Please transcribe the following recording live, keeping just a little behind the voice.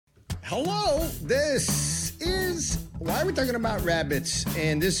Hello, this is Why Are We Talking About Rabbits?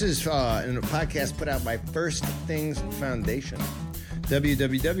 And this is a podcast put out by First Things Foundation.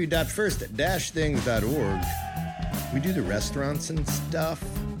 www.first-things.org. We do the restaurants and stuff.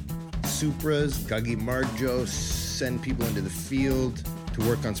 Supras, Guggy Marjo send people into the field to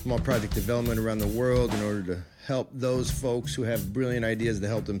work on small project development around the world in order to help those folks who have brilliant ideas to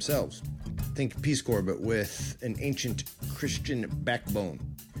help themselves. Think Peace Corps, but with an ancient Christian backbone.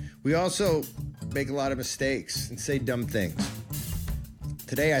 We also make a lot of mistakes and say dumb things.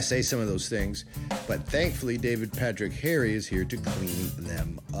 Today I say some of those things, but thankfully David Patrick Harry is here to clean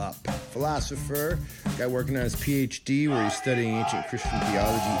them up. Philosopher, guy working on his PhD where he's studying ancient Christian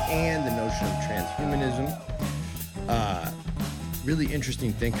theology and the notion of transhumanism. Really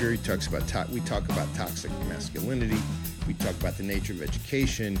interesting thinker. He talks about we talk about toxic masculinity. We talk about the nature of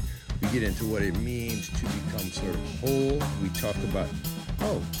education. We get into what it means to become sort of whole. We talk about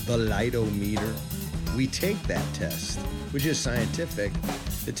the lightometer. We take that test, which is scientific.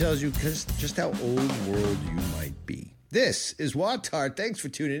 It tells you just how old world you might be. This is WAWTAR. Thanks for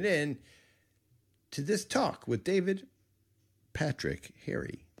tuning in to this talk with David Patrick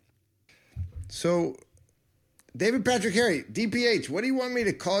Harry. So, David Patrick Harry, DPH, what do you want me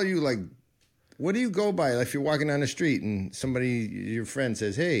to call you? Like, what do you go by? Like if you're walking down the street and somebody, your friend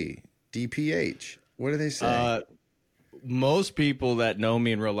says, hey, DPH, what do they say? Most people that know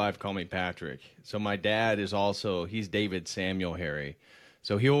me in real life call me Patrick. So my dad is also, he's David Samuel Harry.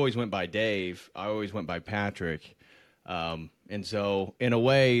 So he always went by Dave. I always went by Patrick. And so in a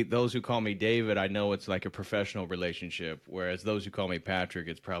way, those who call me David, I know it's like a professional relationship. Whereas those who call me Patrick,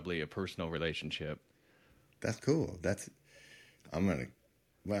 it's probably a personal relationship. That's cool. I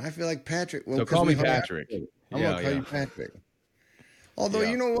feel like Patrick. Well, so call me Patrick. I'm going to call you Patrick. Although,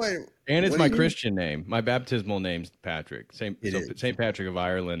 you know what? And it's my Christian name. My baptismal name's Patrick. St. Patrick of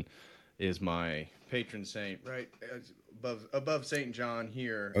Ireland is my patron saint, right? Above St. John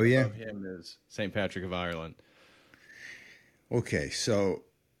here. Oh, yeah. Above him is St. Patrick of Ireland. Okay, so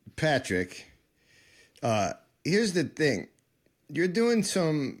Patrick, here's the thing. You're doing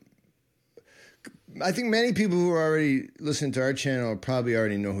some... I think many people who are already listening to our channel probably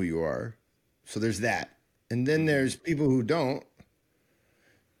already know who you are. So there's that. And then there's people who don't.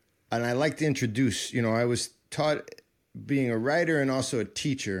 And I like to introduce, I was taught being a writer and also a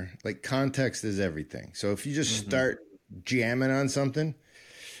teacher, like context is everything. So if you just start jamming on something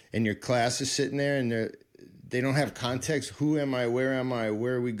and your class is sitting there and they don't have context, who am I, where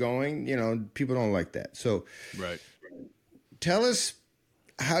are we going? People don't like that. So tell us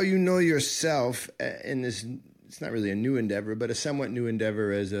how you know yourself in this, it's not really a new endeavor, but a somewhat new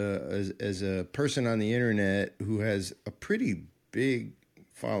endeavor as a person on the internet who has a pretty big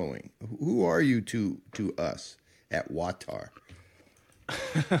following. Who are you to us at WAWTAR?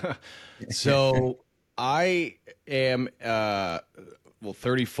 So I am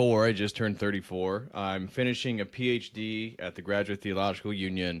 34. I just turned 34. I'm finishing a PhD at the Graduate Theological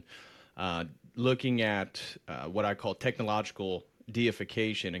Union, looking at what I call technological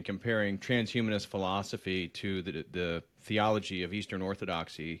deification and comparing transhumanist philosophy to the theology of Eastern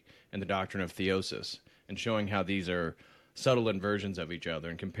Orthodoxy and the doctrine of theosis, and showing how these are subtle inversions of each other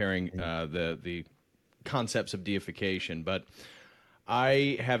and comparing the concepts of deification. But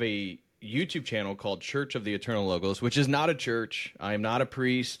I have a YouTube channel called Church of the Eternal Logos, which is not a church. I am not a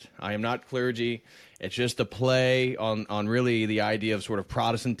priest. I am not clergy. It's just a play on really the idea of sort of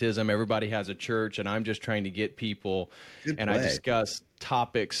Protestantism. Everybody has a church, and I'm just trying to get people. I discuss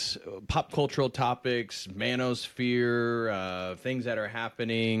topics, pop cultural topics, manosphere, things that are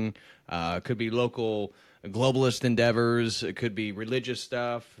happening. Could be local globalist endeavors. It could be religious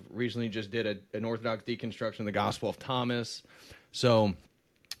stuff. Recently just did an Orthodox deconstruction of the Gospel of Thomas. So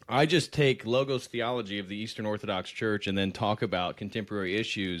I just take Logos theology of the Eastern Orthodox Church and then talk about contemporary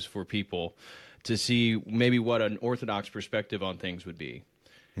issues for people to see maybe what an Orthodox perspective on things would be.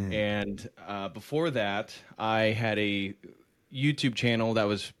 And before that, I had a YouTube channel that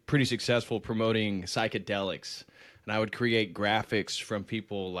was pretty successful promoting psychedelics. And I would create graphics from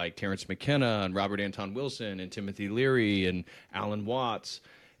people like Terrence McKenna and Robert Anton Wilson and Timothy Leary and Alan Watts.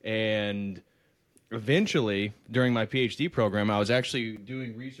 And eventually, during my PhD program, I was actually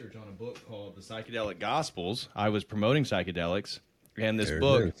doing research on a book called The Psychedelic Gospels. I was promoting psychedelics. And this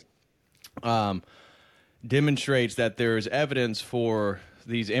book demonstrates that there's evidence for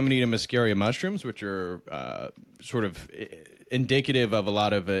these Amanita muscaria mushrooms, which are sort of indicative of a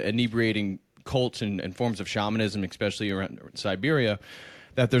lot of inebriating cults and forms of shamanism, especially around Siberia,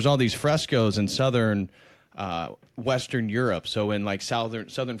 that there's all these frescoes in southern Western Europe, so in like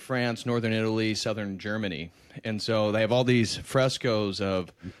southern France, northern Italy, southern Germany. And so they have all these frescoes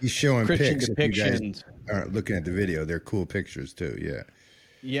of He's showing Christian pics. If you guys depictions. aren't looking at the video, they're cool pictures too. Yeah.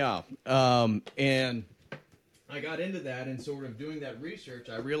 Yeah. And I got into that, and sort of doing that research,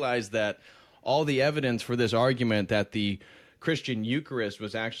 I realized that all the evidence for this argument that the Christian Eucharist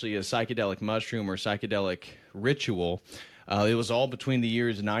was actually a psychedelic mushroom or psychedelic ritual, it was all between the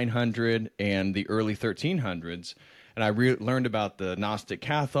years 900 and the early 1300s. And I learned about the Gnostic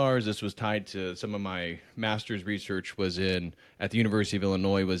Cathars. This was tied to some of my master's research at the University of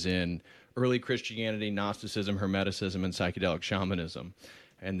Illinois was in early Christianity, Gnosticism, Hermeticism, and psychedelic shamanism.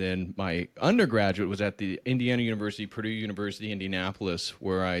 And then my undergraduate was at the Indiana University, Purdue University, Indianapolis,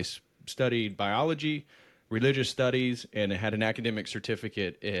 where I studied biology, religious studies, and had an academic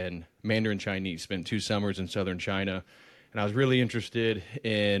certificate in Mandarin Chinese. Spent 2 summers in southern China. And I was really interested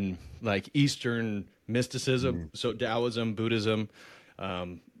in like Eastern mysticism, so Taoism, Buddhism,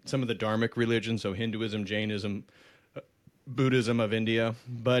 some of the Dharmic religions, so Hinduism, Jainism, Buddhism of India.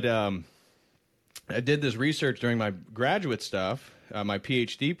 But I did this research during my graduate stuff, my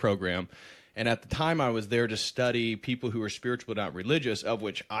PhD program, and at the time I was there to study people who were spiritual, not religious, of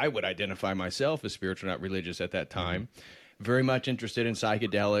which I would identify myself as spiritual, not religious at that time. Very much interested in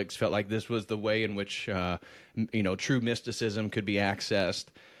psychedelics, felt like this was the way in which true mysticism could be accessed.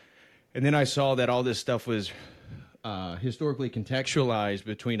 And then I saw that all this stuff was historically contextualized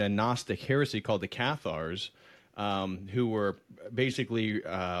between a Gnostic heresy called the Cathars, who were basically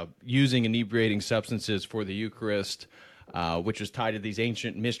using inebriating substances for the Eucharist, which was tied to these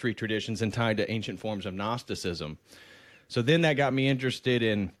ancient mystery traditions and tied to ancient forms of Gnosticism. So then that got me interested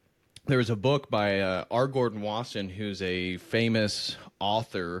in, there was a book by R. Gordon Wasson, who's a famous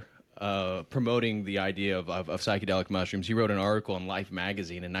author promoting the idea of psychedelic mushrooms. He wrote an article in Life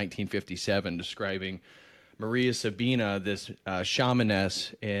magazine in 1957 describing Maria Sabina, this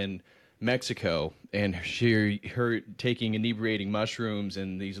shamaness in Mexico, and her taking inebriating mushrooms,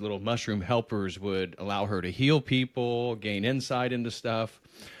 and these little mushroom helpers would allow her to heal people, gain insight into stuff.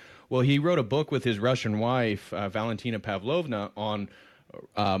 Well, he wrote a book with his Russian wife, Valentina Pavlovna, on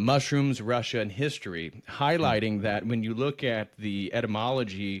mushrooms, Russia, and history, highlighting that when you look at the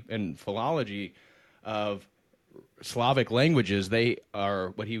etymology and philology of Slavic languages, they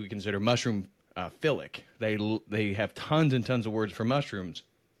are what he would consider mushroom philic. They have tons and tons of words for mushrooms.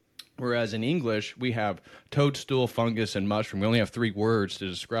 Whereas in English, we have toadstool, fungus, and mushroom. We only have 3 words to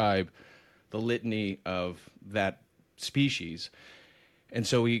describe the litany of that species. And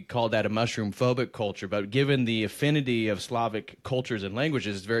so we call that a mushroom-phobic culture. But given the affinity of Slavic cultures and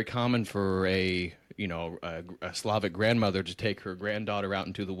languages, it's very common for a Slavic grandmother to take her granddaughter out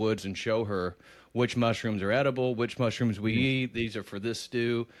into the woods and show her which mushrooms are edible, which mushrooms we eat. These are for this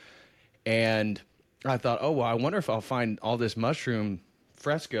stew. And I thought, oh, well, I wonder if I'll find all this mushroom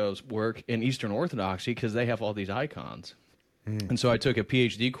frescoes work in Eastern Orthodoxy because they have all these icons. And so I took a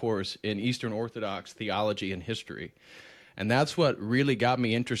PhD course in Eastern Orthodox theology and history. And that's what really got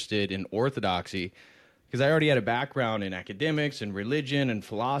me interested in Orthodoxy, because I already had a background in academics and religion and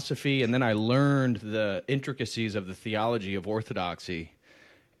philosophy, and then I learned the intricacies of the theology of Orthodoxy.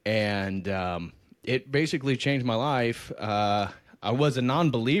 And it basically changed my life. I was a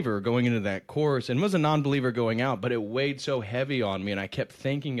non-believer going into that course and was a non-believer going out, but it weighed so heavy on me, and I kept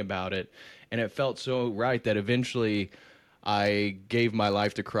thinking about it, and it felt so right that eventually I gave my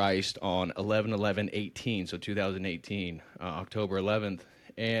life to Christ on 11/11/18, so 2018, October 11th,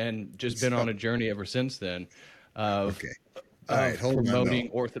 and just been on a journey ever since then of, Okay. All right, hold promoting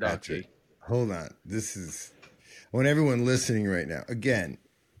on, Orthodoxy. Patrick, hold on. I want everyone listening right now. Again,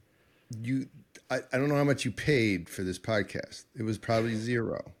 I don't know how much you paid for this podcast. It was probably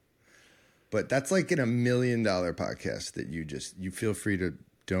 $0. But that's like in $1 million podcast that you feel free to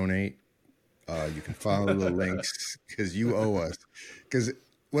donate. You can follow the links because you owe us. Because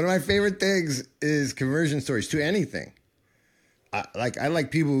one of my favorite things is conversion stories to anything. I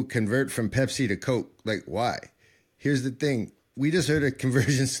like people who convert from Pepsi to Coke. Like, why? Here's the thing. We just heard a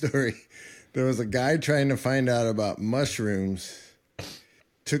conversion story. There was a guy trying to find out about mushrooms,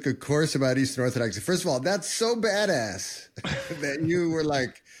 took a course about Eastern Orthodoxy. First of all, that's so badass that you were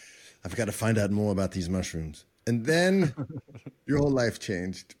like, I've got to find out more about these mushrooms. And then your whole life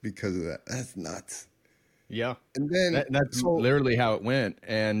changed because of that. That's nuts. Yeah. And then that's literally how it went.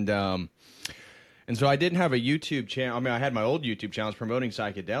 And so I didn't have a YouTube channel. I mean, I had my old YouTube channels promoting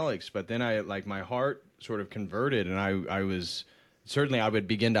psychedelics, but then my heart sort of converted, and I would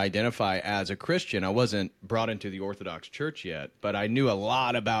begin to identify as a Christian. I wasn't brought into the Orthodox Church yet, but I knew a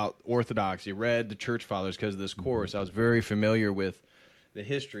lot about Orthodoxy, read the Church Fathers because of this course. I was very familiar with the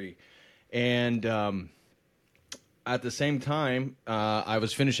history. And at the same time, I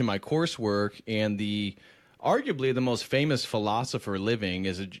was finishing my coursework, and arguably the most famous philosopher living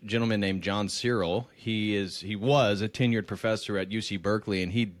is a gentleman named John Searle. He was a tenured professor at UC Berkeley,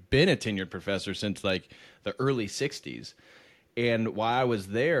 and he'd been a tenured professor since like the early 60s. And while I was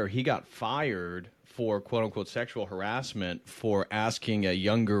there, he got fired for quote unquote sexual harassment for asking a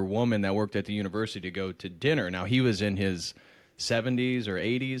younger woman that worked at the university to go to dinner. Now, he was in his 70s or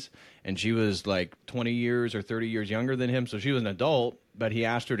 80s, and she was like 20 years or 30 years younger than him. So she was an adult, but he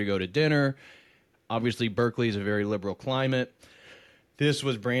asked her to go to dinner. Obviously, Berkeley is a very liberal climate. This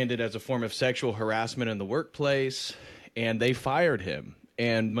was branded as a form of sexual harassment in the workplace, and they fired him.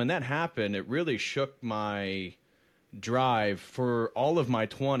 And when that happened, it really shook my drive. For all of my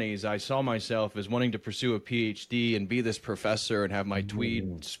 20s, I saw myself as wanting to pursue a PhD and be this professor and have my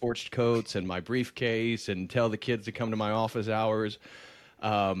tweed sports coats and my briefcase and tell the kids to come to my office hours.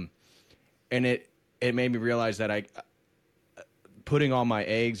 And it made me realize that putting all my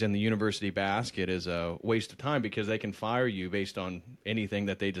eggs in the university basket is a waste of time, because they can fire you based on anything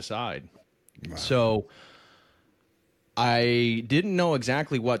that they decide. Wow. So I didn't know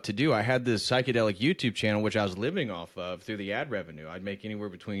exactly what to do. I had this psychedelic YouTube channel, which I was living off of through the ad revenue. I'd make anywhere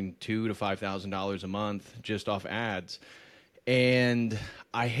between $2,000 to $5,000 a month just off ads. And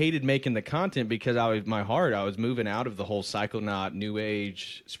I hated making the content because I was moving out of the whole psychonaut, new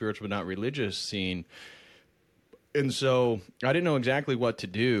age, spiritual but not religious scene. And so I didn't know exactly what to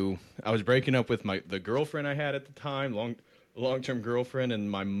do. I was breaking up with the girlfriend I had at the time, long-term girlfriend, and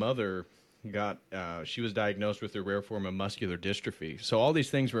my mother she was diagnosed with a rare form of muscular dystrophy. So all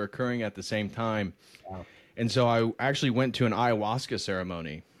these things were occurring at the same time. Wow. And so I actually went to an ayahuasca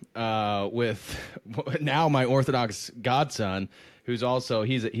ceremony with now my Orthodox godson, who's also,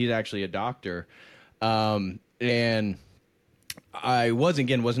 he's actually a doctor. And I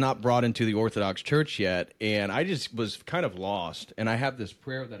was not brought into the Orthodox Church yet, and I just was kind of lost. And I have this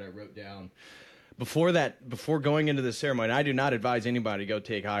prayer that I wrote down before going into the ceremony. I do not advise anybody to go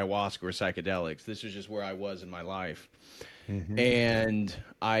take ayahuasca or psychedelics. This is just where I was in my life. Mm-hmm. And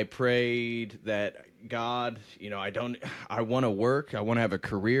I prayed that, God, I want to work. I want to have a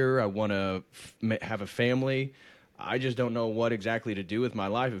career. I want to have a family. I just don't know what exactly to do with my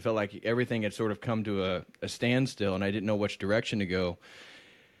life. It felt like everything had sort of come to a standstill, and I didn't know which direction to go.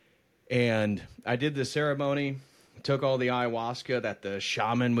 And I did the ceremony, took all the ayahuasca that the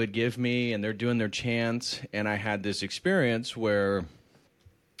shaman would give me, and they're doing their chants. And I had this experience where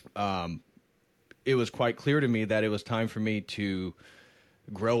it was quite clear to me that it was time for me to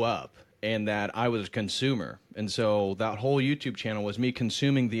grow up, and that I was a consumer. And so that whole YouTube channel was me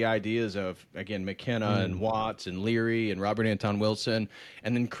consuming the ideas of, again, McKenna and Watts and Leary and Robert Anton Wilson,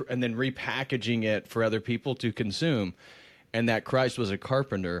 and then repackaging it for other people to consume. And that Christ was a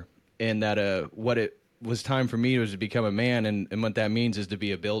carpenter, and that what it was time for me was to become a man. And what that means is to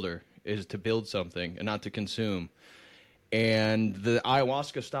be a builder, is to build something and not to consume. And the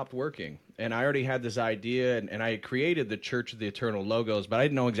ayahuasca stopped working. And I already had this idea, and I had created the Church of the Eternal Logos, but I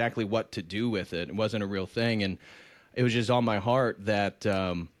didn't know exactly what to do with it. It wasn't a real thing. And it was just on my heart that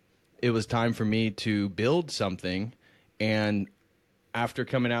it was time for me to build something. And after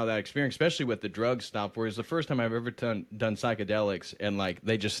coming out of that experience, especially with the drugs stopped, where it was the first time I've ever done psychedelics, and like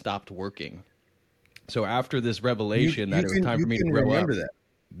they just stopped working. So after this revelation that it was time for me to grow up. Remember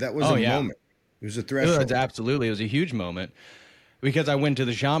that was a moment. It was a threshold. Absolutely. It was a huge moment, because I went to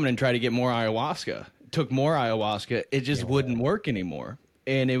the shaman and tried to get more ayahuasca, took more ayahuasca. It just wouldn't work anymore.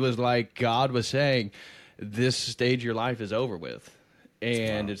 And it was like God was saying, this stage of your life is over with,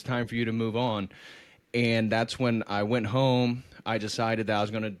 and it's time for you to move on. And that's when I went home. I decided that I was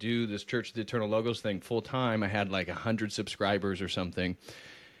going to do this Church of the Eternal Logos thing full time. I had like 100 subscribers or something.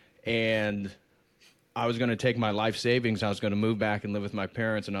 And I was going to take my life savings. I was going to move back and live with my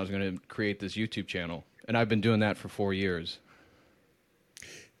parents, and I was going to create this YouTube channel. And I've been doing that for 4 years.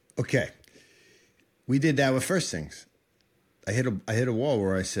 Okay. We did that with First Things. I hit a wall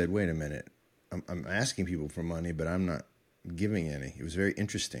where I said, wait a minute. I'm asking people for money, but I'm not giving any. It was very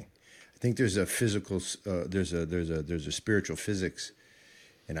interesting. I think there's a physical, there's a spiritual physics.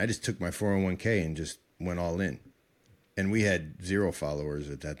 And I just took my 401k and just went all in. And we had 0 followers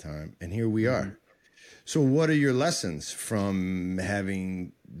at that time. And here we are. So what are your lessons from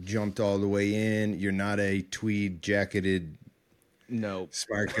having jumped all the way in? You're not a tweed jacketed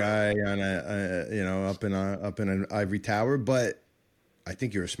smart guy on up in an ivory tower, but I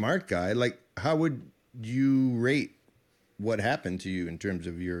think you're a smart guy. Like, how would you rate what happened to you in terms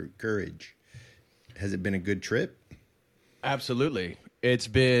of your courage? Has it been a good trip? Absolutely. It's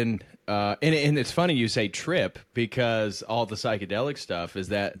been and it's funny you say trip, because all the psychedelic stuff is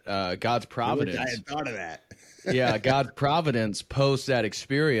that God's providence. I had thought of that. Yeah, God's providence post that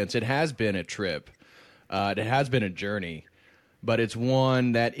experience, it has been a trip. It has been a journey, but it's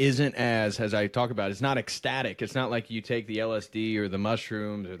one that isn't as I talk about, it's not ecstatic. It's not like you take the LSD or the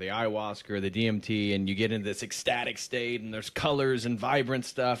mushrooms or the ayahuasca or the DMT and you get into this ecstatic state and there's colors and vibrant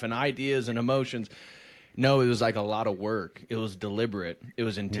stuff and ideas and emotions. No, it was like a lot of work. It was deliberate. It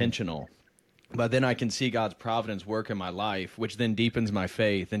was intentional. But then I can see God's providence work in my life, which then deepens my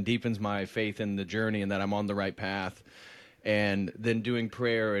faith in the journey and that I'm on the right path. And then doing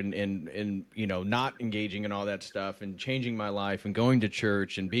prayer and not engaging in all that stuff and changing my life and going to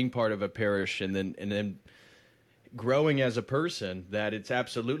church and being part of a parish and then growing as a person, that it's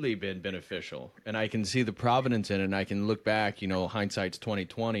absolutely been beneficial. And I can see the providence in it, and I can look back, hindsight's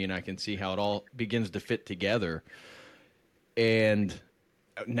 20/20, and I can see how it all begins to fit together. And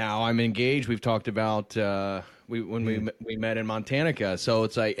now I'm engaged. We've talked about we met in Montanica. So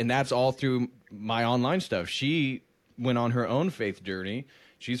it's like, and that's all through my online stuff. She went on her own faith journey.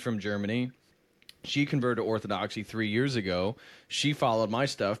 She's from Germany. She converted to Orthodoxy 3 years ago. She followed my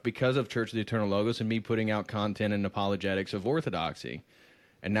stuff because of Church of the Eternal Logos and me putting out content and apologetics of Orthodoxy.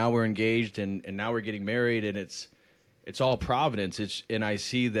 And now we're engaged, and now we're getting married, and it's all providence. And I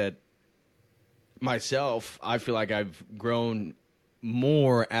see that myself, I feel like I've grown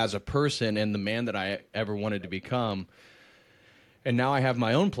more as a person and the man that I ever wanted to become. And now I have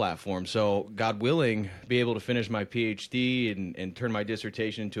my own platform. So God willing, be able to finish my PhD and turn my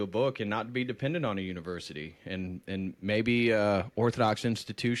dissertation into a book and not be dependent on a university. And maybe a Orthodox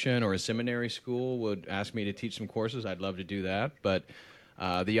institution or a seminary school would ask me to teach some courses. I'd love to do that. But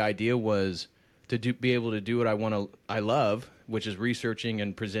the idea was to be able to do what I love, which is researching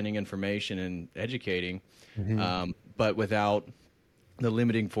and presenting information and educating, but without the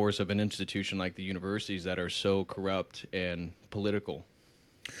limiting force of an institution like the universities that are so corrupt and political.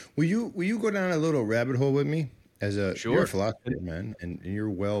 Will you go down a little rabbit hole with me? You're a philosopher, man, and you're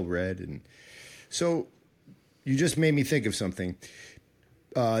well read, and so you just made me think of something.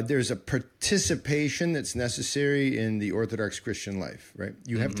 There's a participation that's necessary in the Orthodox Christian life, right?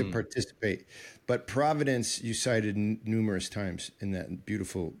 You have to participate, but providence you cited numerous times in that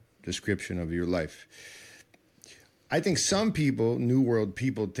beautiful description of your life. I think some people, New World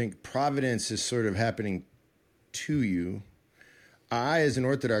people, think providence is sort of happening to you. I, as an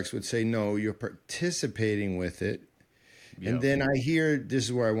Orthodox, would say, no, you're participating with it. Yep. And then I hear, this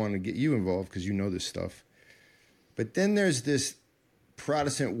is where I want to get you involved because you know this stuff. But then there's this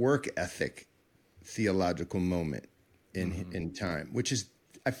Protestant work ethic theological moment in time, which is,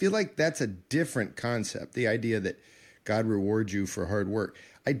 I feel like that's a different concept, the idea that God rewards you for hard work.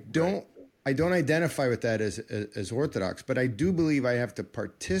 I don't identify with that as Orthodox, but I do believe I have to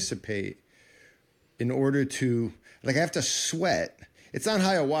participate in order to, like, I have to sweat. It's not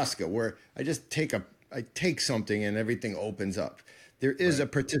ayahuasca where I just take something and everything opens up. There is a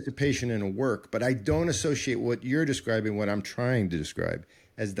participation in a work, but I don't associate what you're describing, what I'm trying to describe,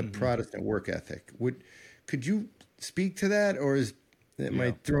 as the Protestant work ethic. Could you speak to that, or am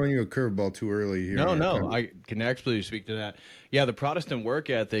I throwing you a curveball too early here? No, I can absolutely speak to that. Yeah, the Protestant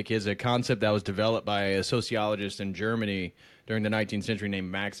work ethic is a concept that was developed by a sociologist in Germany during the 19th century named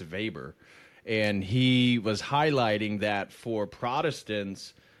Max Weber. And he was highlighting that for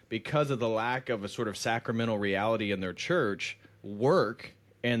Protestants, because of the lack of a sort of sacramental reality in their church, work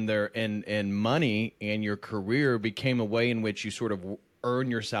and money and your career became a way in which you sort of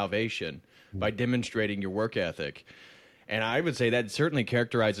earn your salvation by demonstrating your work ethic. And I would say that certainly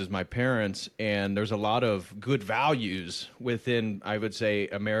characterizes my parents, and there's a lot of good values within, I would say,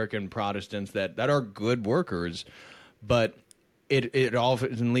 American Protestants that are good workers, but it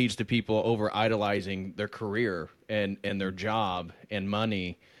often leads to people over idolizing their career and their job and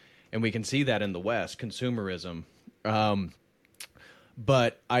money, and we can see that in the West, consumerism.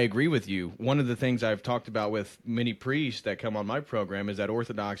 But I agree with you. One of the things I've talked about with many priests that come on my program is that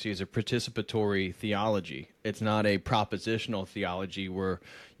Orthodoxy is a participatory theology. It's not a propositional theology where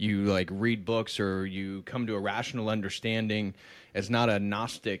you like read books or you come to a rational understanding. It's not a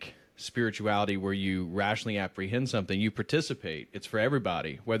Gnostic spirituality where you rationally apprehend something. You participate. It's for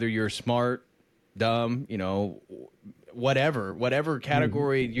everybody, whether you're smart, dumb, whatever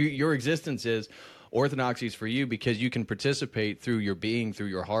category your existence is. Orthodoxy is for you because you can participate through your being, through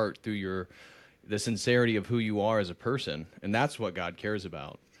your heart, through the sincerity of who you are as a person, and that's what God cares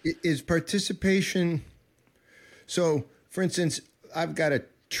about. Is participation? So, for instance, I've got a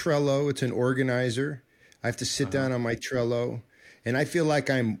Trello. It's an organizer. I have to sit down on my Trello, and I feel like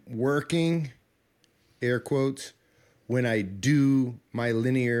I'm working, air quotes, when I do my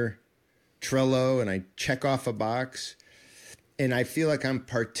linear Trello and I check off a box, and I feel like I'm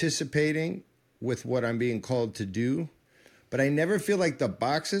participating with what I'm being called to do, but I never feel like the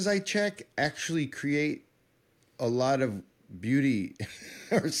boxes I check actually create a lot of beauty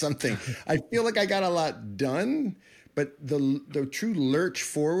or something. I feel like I got a lot done, but the true lurch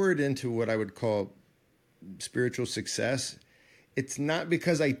forward into what I would call spiritual success, it's not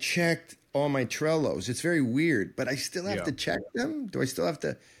because I checked all my Trellos. It's very weird, but I still have to check them. Do I still have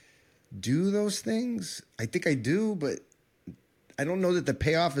to do those things? I think I do, but I don't know that the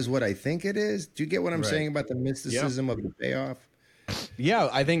payoff is what I think it is. Do you get what I'm saying about the mysticism of the payoff? Yeah,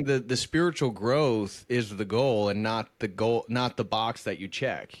 I think the spiritual growth is the goal, and not the box that you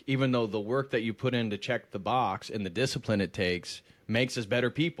check. Even though the work that you put in to check the box and the discipline it takes makes us better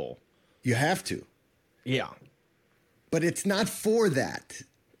people. You have to. Yeah. But it's not for that.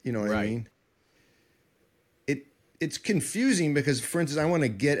 You know what I mean? It's confusing because, for instance, I want to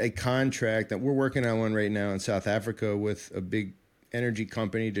get a contract that we're working on one right now in South Africa with a big energy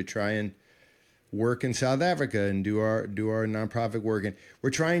company to try and work in South Africa and do our nonprofit work. And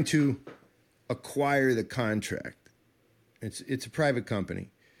we're trying to acquire the contract. It's a private company.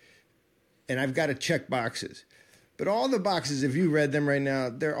 And I've got to check boxes. But all the boxes, if you read them right now,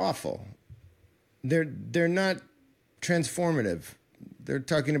 they're awful. They're not transformative. They're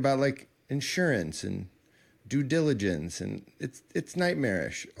talking about like insurance and due diligence, and it's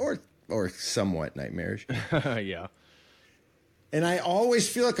nightmarish or somewhat nightmarish. Yeah. And I always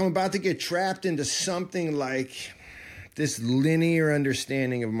feel like I'm about to get trapped into something like this linear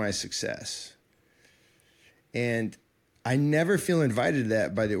understanding of my success. And I never feel invited to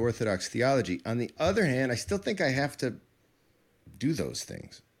that by the Orthodox theology. On the other hand, I still think I have to do those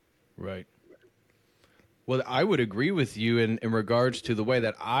things. Right. Well, I would agree with you in regards to the way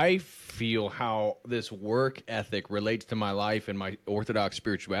that I feel how this work ethic relates to my life and my Orthodox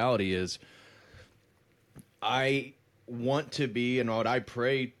spirituality is I want to be, and what I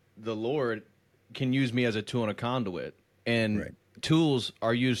pray the Lord can use me as a tool and a conduit. And tools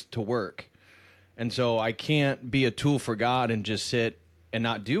are used to work. And so I can't be a tool for God and just sit and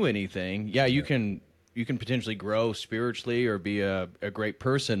not do anything. Yeah, you can potentially grow spiritually or be a great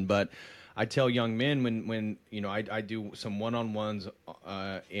person, but I tell young men when I do some one-on-ones,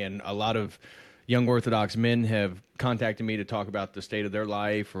 and a lot of young Orthodox men have contacted me to talk about the state of their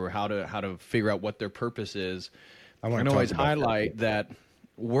life or how to figure out what their purpose is. I always highlight that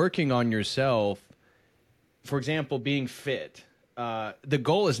working on yourself, for example, being fit. The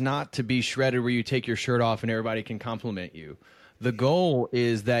goal is not to be shredded where you take your shirt off and everybody can compliment you. The goal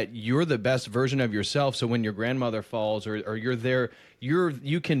is that you're the best version of yourself. So when your grandmother falls or you're there,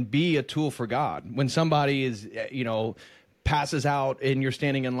 you can be a tool for God. When somebody is, passes out and you're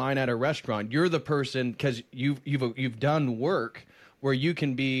standing in line at a restaurant, you're the person because you've done work where you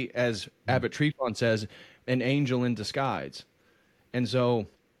can be, as Abbot Trifon says, an angel in disguise. And so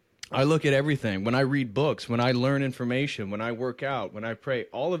I look at everything. When I read books, when I learn information, when I work out, when I pray,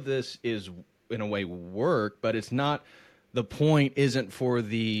 all of this is in a way work, but it's not. The point isn't for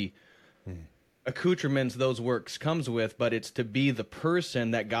the accoutrements those works comes with, but it's to be the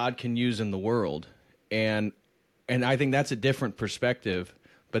person that God can use in the world. And I think that's a different perspective,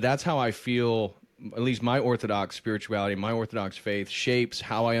 but that's how I feel, at least my Orthodox spirituality, my Orthodox faith shapes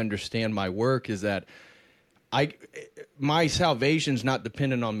how I understand my work, is that my salvation's not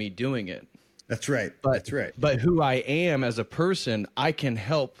dependent on me doing it. That's right. That's right. But who I am as a person, I can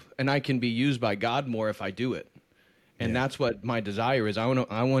help and I can be used by God more if I do it. And that's what my desire is. I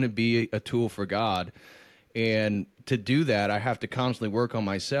want to be a tool for God. And to do that, I have to constantly work on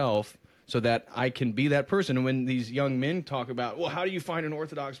myself so that I can be that person. And when these young men talk about, well, how do you find an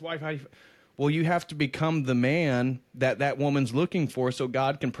Orthodox wife? Well, you have to become the man that woman's looking for so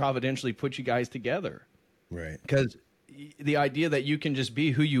God can providentially put you guys together. Right. Because the idea that you can just be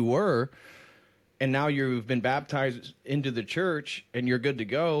who you were and now you've been baptized into the church and you're good to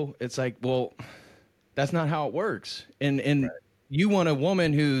go, it's like, well, that's not how it works. And you want a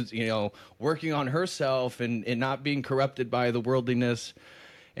woman who's, working on herself and not being corrupted by the worldliness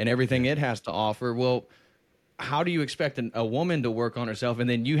and everything it has to offer. Well, how do you expect a woman to work on herself and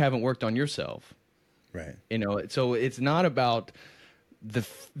then you haven't worked on yourself? Right. So it's not about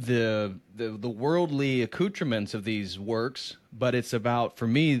the worldly accoutrements of these works, but it's about, for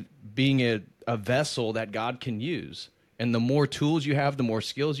me, being a vessel that God can use. And the more tools you have, the more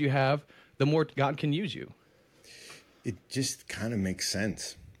skills you have, the more God can use you. It just kind of makes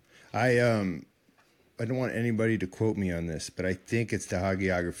sense. I don't want anybody to quote me on this, but I think it's the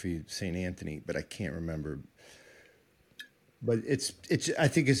hagiography of St. Anthony, but I can't remember. But I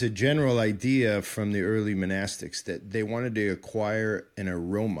think it's a general idea from the early monastics that they wanted to acquire an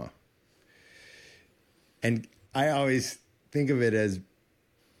aroma. And I always think of it as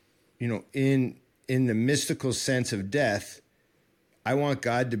in the mystical sense of death, I want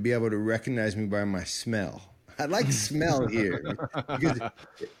God to be able to recognize me by my smell. I like smell here because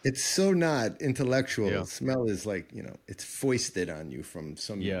it's so not intellectual. Yeah. Smell is like, it's foisted on you from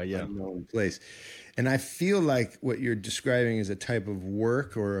some Yeah. unknown place. And I feel like what you're describing is a type of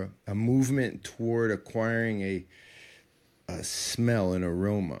work or a movement toward acquiring a smell, an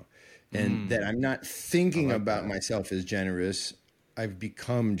aroma. And that I'm not thinking about myself as generous. I've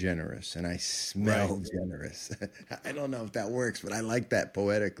become generous and I smell generous. I don't know if that works, but I like that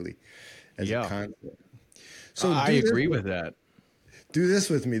poetically as a concept. So I agree with that. Do this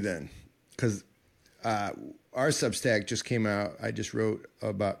with me then, because our Substack just came out. I just wrote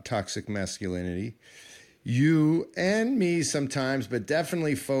about toxic masculinity. You and me sometimes, but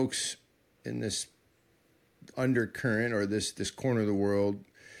definitely folks in this undercurrent or this corner of the world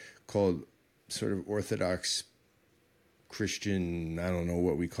called sort of Orthodox Christian, I don't know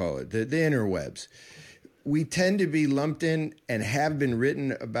what we call it, the interwebs. We tend to be lumped in and have been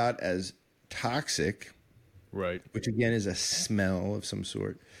written about as toxic. Right. Which again is a smell of some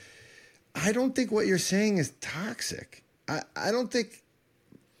sort. I don't think what you're saying is toxic. I don't think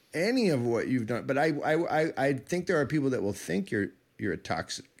any of what you've done, but I think there are people that will think you're a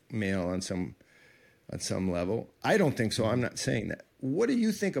toxic male on some level. I don't think so. I'm not saying that. What do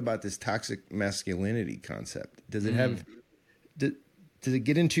you think about this toxic masculinity concept? Does it have does it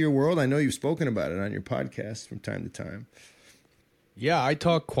get into your world? I know you've spoken about it on your podcast from time to time. Yeah, I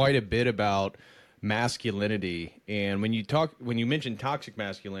talk quite a bit about masculinity, and when you mention toxic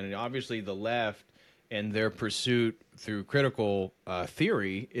masculinity, obviously the left and their pursuit through critical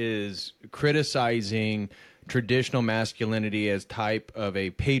theory is criticizing traditional masculinity as type of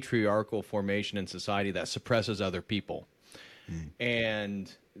a patriarchal formation in society that suppresses other people. And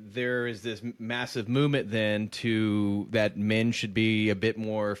there is this massive movement then to that men should be a bit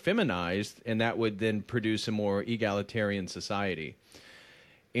more feminized, and that would then produce a more egalitarian society.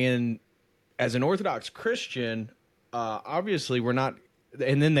 And as an Orthodox Christian, obviously we're not,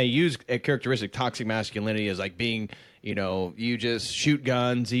 and then they use a characteristic toxic masculinity as like being, you just shoot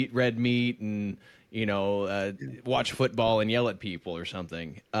guns, eat red meat, and, watch football and yell at people or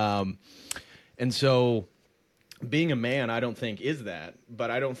something. And so being a man, I don't think is that, but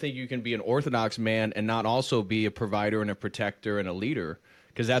I don't think you can be an Orthodox man and not also be a provider and a protector and a leader,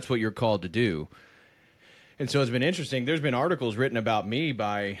 because that's what you're called to do. And so it's been interesting. There's been articles written about me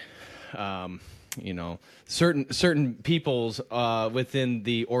by certain peoples within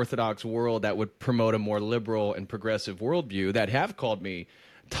the Orthodox world that would promote a more liberal and progressive worldview that have called me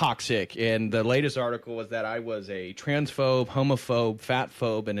toxic. And the latest article was that I was a transphobe, homophobe,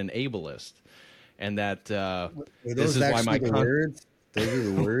 fatphobe, and an ableist. And that this is why my words. Those are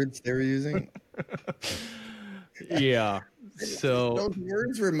the words they were using. Yeah. So those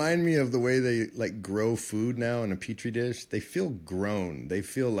words remind me of the way they like grow food now in a petri dish. They feel grown. They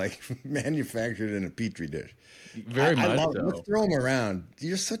feel like manufactured in a petri dish. Very much so. Let's throw them around.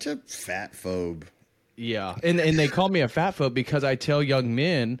 You're such a fat phobe. Yeah, and they call me a fat phobe because I tell young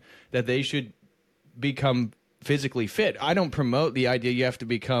men that they should become physically fit. I don't promote the idea you have to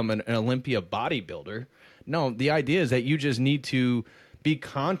become an Olympia bodybuilder. No, the idea is that you just need to be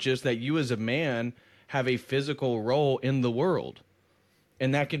conscious that you as a man have a physical role in the world.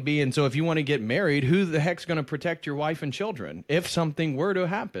 And that can be, and so if you want to get married, who the heck's going to protect your wife and children if something were to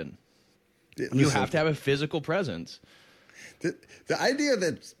happen? You have to have a physical presence. The idea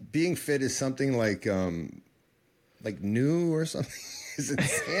that being fit is something like new or something is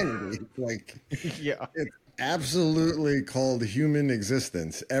insanity. Yeah. It's absolutely called human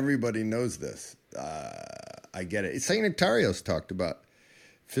existence. Everybody knows this. I get it. St. Nectarios talked about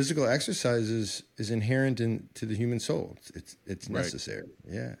physical exercise is inherent to the human soul. It's necessary.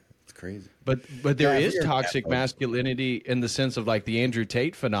 Right. Yeah, it's crazy. But there is toxic masculinity in the sense of like the Andrew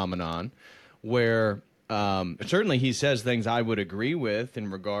Tate phenomenon, where certainly he says things I would agree with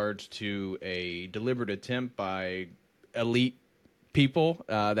in regards to a deliberate attempt by elite people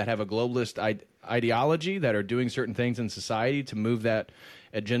that have a globalist ideology that are doing certain things in society to move that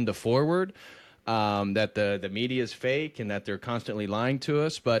agenda forward. That the media is fake and that they're constantly lying to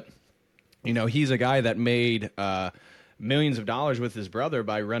us. But, he's a guy that made millions of dollars with his brother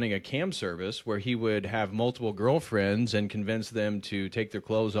by running a cam service where he would have multiple girlfriends and convince them to take their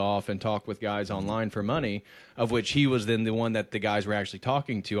clothes off and talk with guys online for money, of which he was then the one that the guys were actually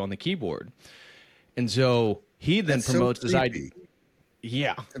talking to on the keyboard. And so he then promotes this idea.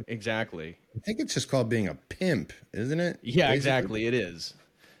 Yeah, exactly. I think it's just called being a pimp, isn't it? Yeah, basically. Exactly. It is.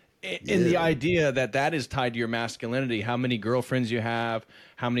 And the idea that is tied to your masculinity, how many girlfriends you have,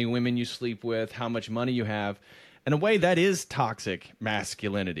 how many women you sleep with, how much money you have. in a way, that is toxic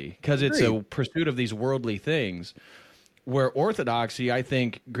masculinity because it's a pursuit of these worldly things. Where orthodoxy, I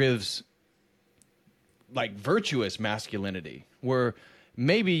think, gives like virtuous masculinity, where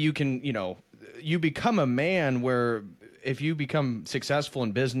maybe you can, you become a man where if you become successful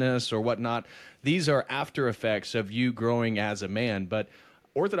in business or whatnot, these are after effects of you growing as a man. But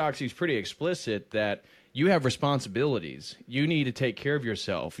orthodoxy is pretty explicit that you have responsibilities. You need to take care of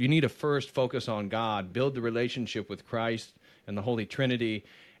yourself. You need to first focus on God, build the relationship with Christ and the Holy Trinity,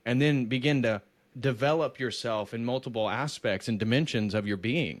 and then begin to develop yourself in multiple aspects and dimensions of your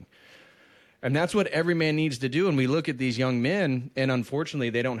being. And that's what every man needs to do. And we look at these young men, and unfortunately,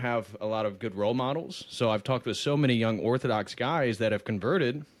 they don't have a lot of good role models. So I've talked with so many young Orthodox guys that have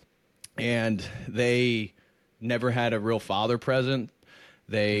converted, and they never had a real father present.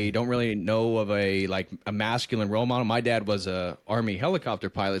 They don't really know of a masculine role model. My dad was a Army helicopter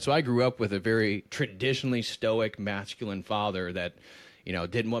pilot, so I grew up with a very traditionally stoic, masculine father that,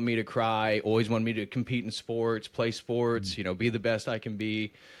 didn't want me to cry, always wanted me to compete in sports, play sports, be the best I can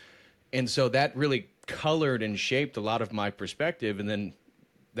be. And so that really colored and shaped a lot of my perspective. And then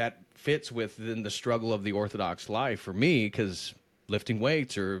that fits within the struggle of the Orthodox life for me, because lifting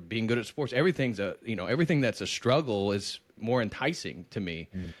weights or being good at sports, everything that's a struggle is more enticing to me.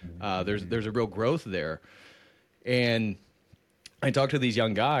 There's a real growth there. And I talk to these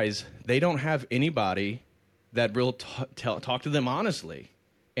young guys, they don't have anybody that will talk to them honestly.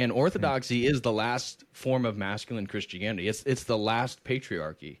 And Orthodoxy is the last form of masculine Christianity. It's the last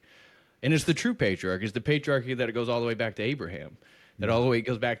patriarchy. And it's the true patriarchy. It's the patriarchy that it goes all the way back to Abraham, that all the way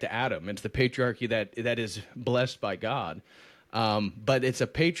goes back to Adam. It's the patriarchy that is blessed by God. But it's a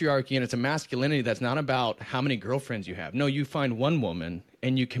patriarchy and it's a masculinity that's not about how many girlfriends you have. No, you find one woman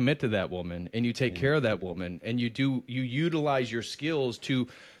and you commit to that woman and you take care of that woman and you utilize your skills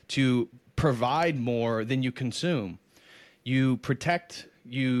to provide more than you consume. You protect,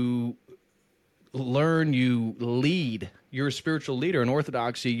 you learn, you lead. You're a spiritual leader. In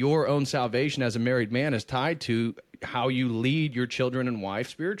Orthodoxy, your own salvation as a married man is tied to how you lead your children and wife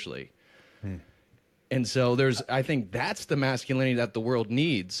spiritually. And so I think that's the masculinity that the world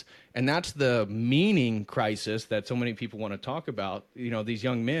needs. And that's the meaning crisis that so many people want to talk about. These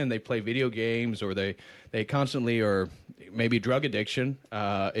young men, they play video games or they constantly are maybe drug addiction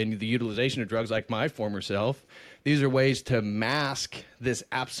and the utilization of drugs like my former self. These are ways to mask this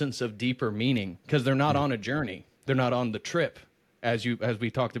absence of deeper meaning because they're not on a journey. They're not on the trip, as we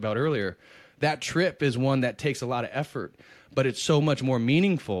talked about earlier. That trip is one that takes a lot of effort, but it's so much more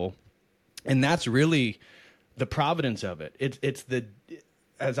meaningful, and that's really the providence of it.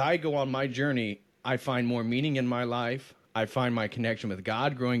 As I go on my journey, I find more meaning in my life. I find my connection with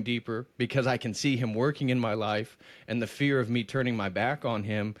God growing deeper because I can see Him working in my life, and the fear of me turning my back on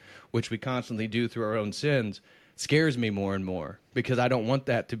Him, which we constantly do through our own sins, scares me more and more because I don't want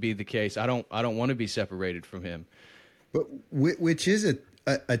that to be the case. I don't want to be separated from Him. But which is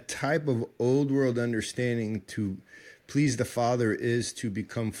a type of old world understanding to please the Father is to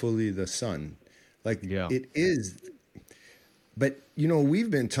become fully the Son. It is. But,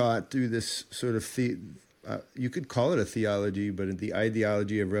 we've been taught through this sort of, you could call it a theology, but the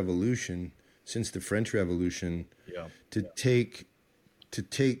ideology of revolution since the French Revolution, the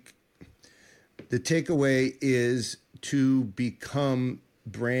takeaway is to become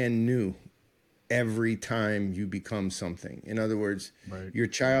brand new every time you become something. In other words, your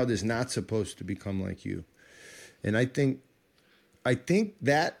child is not supposed to become like you. And I think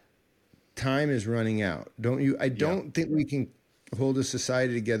that time is running out. Don't you? I don't think we can hold a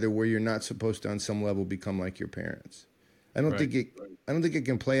society together where you're not supposed to on some level become like your parents. I don't think it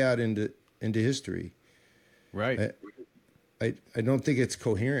can play out into history. Right. I don't think it's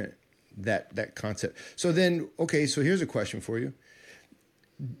coherent, that concept. So then, okay, so here's a question for you.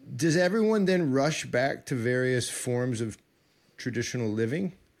 Does everyone then rush back to various forms of traditional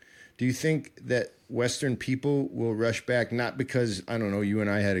living? Do you think that Western people will rush back, not because, I don't know, you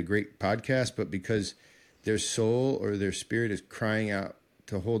and I had a great podcast, but because their soul or their spirit is crying out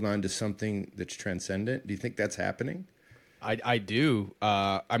to hold on to something that's transcendent? Do you think that's happening? I do.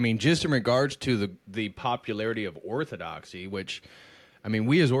 Just in regards to the popularity of Orthodoxy, which,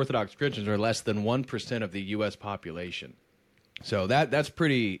 we as Orthodox Christians are less than 1% of the U.S. population. So that's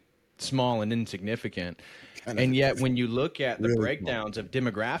pretty small and insignificant. And yet when you look at the breakdowns of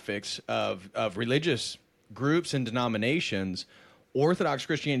demographics of religious groups and denominations, Orthodox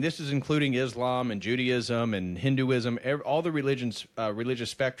Christianity, this is including Islam and Judaism and Hinduism, all the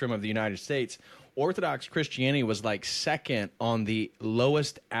religious spectrum of the United States, Orthodox Christianity was like second on the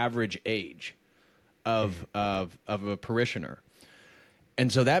lowest average age of a parishioner.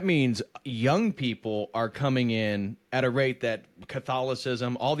 And so that means young people are coming in at a rate that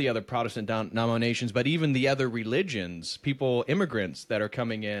Catholicism, all the other Protestant denominations, but even the other religions, people, immigrants that are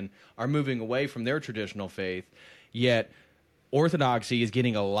coming in are moving away from their traditional faith. Yet Orthodoxy is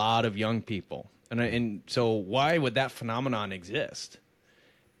getting a lot of young people. And so why would that phenomenon exist?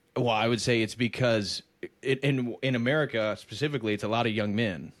 Well, I would say it's because in America specifically, it's a lot of young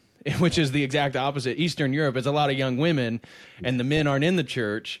men, which is the exact opposite. Eastern Europe is a lot of young women, and the men aren't in the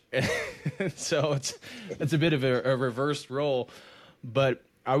church. So it's a bit of a reversed role. But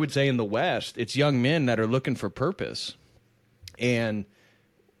I would say in the West, it's young men that are looking for purpose. And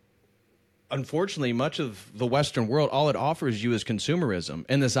unfortunately, much of the Western world, all it offers you is consumerism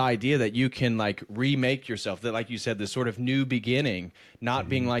and this idea that you can like remake yourself, that, like you said, this sort of new beginning, not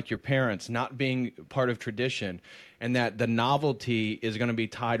being like your parents, not being part of tradition, and that the novelty is going to be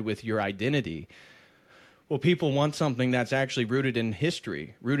tied with your identity. Well, people want something that's actually rooted in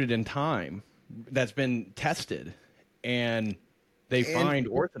history, rooted in time, that's been tested, and they find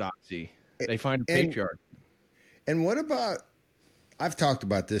orthodoxy. They find patriarchy. And what about, I've talked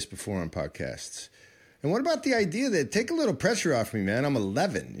about this before on podcasts. And what about the idea that take a little pressure off me, man? I'm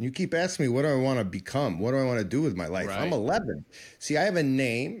 11. And you keep asking me, what do I want to become? What do I want to do with my life? Right. I'm 11. See, I have a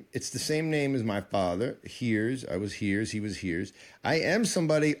name. It's the same name as my father. Here's, I was here's, he was here's. I am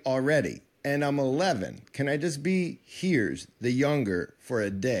somebody already, and I'm 11. Can I just be here's, the younger, for a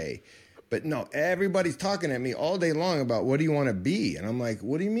day? But no, everybody's talking at me all day long about what do you want to be? And I'm like,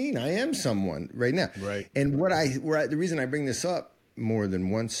 what do you mean? I am someone right now. Right. And the reason I bring this up more than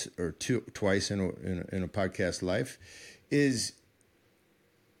once or twice in a podcast life is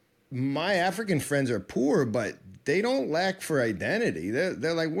my African friends are poor, but they don't lack for identity.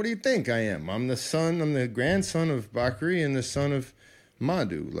 They're like, what do you think I am? I'm the grandson of Bakri and the son of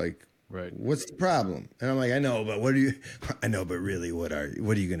Madhu. Like, right. What's the problem? And I'm like, I know, but really, what are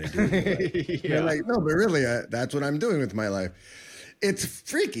you going to do with your life? Yeah. They're like, no, but really, that's what I'm doing with my life. It's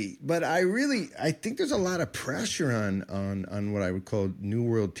freaky, but I think there's a lot of pressure on what I would call New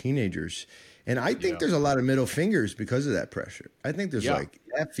World teenagers. And I think there's a lot of middle fingers because of that pressure. I think there's like,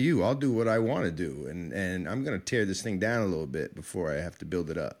 F you, I'll do what I want to do. And I'm going to tear this thing down a little bit before I have to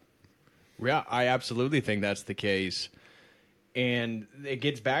build it up. Yeah, I absolutely think that's the case. And it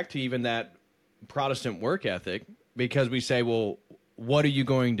gets back to even that Protestant work ethic, because we say, well, what are you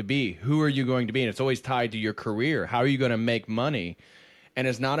going to be? Who are you going to be? And it's always tied to your career. How are you going to make money? And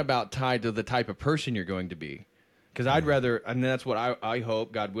it's not about tied to the type of person you're going to be. Because I'd rather, and that's what I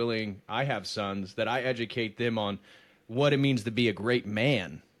hope, God willing, I have sons, that I educate them on what it means to be a great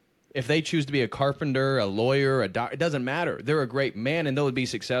man. If they choose to be a carpenter, a lawyer, a doctor, it doesn't matter. They're a great man, and they'll be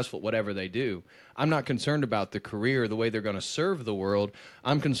successful at whatever they do. I'm not concerned about the career, the way they're going to serve the world.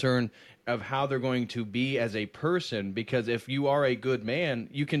 I'm concerned of how they're going to be as a person, because if you are a good man,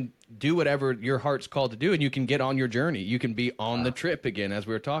 you can do whatever your heart's called to do, and you can get on your journey. You can be on the trip again, as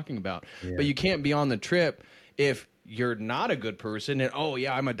we were talking about. Yeah. But you can't be on the trip if you're not a good person and, oh,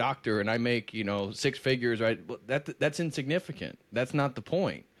 yeah, I'm a doctor and I make, 6 figures, right? Well, that's insignificant. That's not the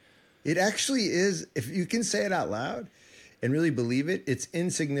point. It actually is. If you can say it out loud and really believe it, it's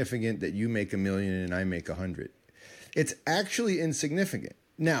insignificant that you make $1 million and I make 100. It's actually insignificant.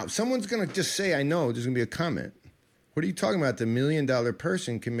 Now, someone's going to just say, I know, there's going to be a comment. What are you talking about? The $1 million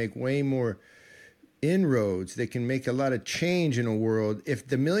person can make way more inroads. They can make a lot of change in a world. If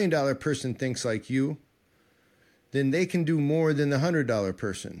the $1 million person thinks like you, then they can do more than the $100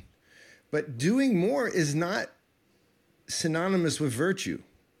 person. But doing more is not synonymous with virtue.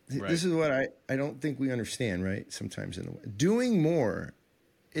 Right. This is what I don't think we understand, right? Sometimes in the way. Doing more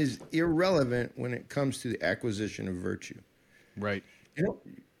is irrelevant when it comes to the acquisition of virtue. Right.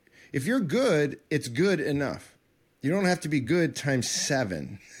 If you're good, it's good enough. You don't have to be good times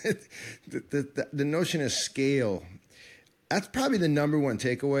 7. The notion of scale, that's probably the number one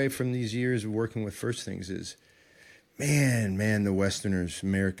takeaway from these years of working with First Things is, man, the Westerners,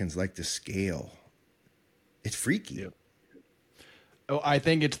 Americans like to scale. It's freaky. Yep. Oh, I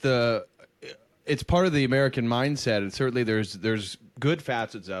think it's part of the American mindset, and certainly there's good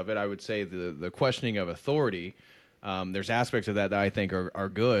facets of it. I would say the questioning of authority. There's aspects of that I think are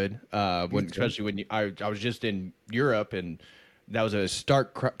good. Especially when I was just in Europe, and that was a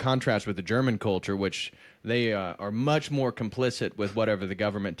stark contrast with the German culture, which they are much more complicit with whatever the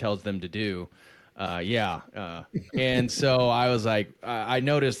government tells them to do. And so I was like, I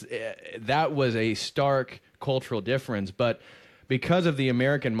noticed that was a stark cultural difference, but because of the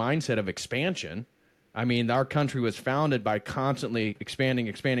American mindset of expansion, I mean, our country was founded by constantly expanding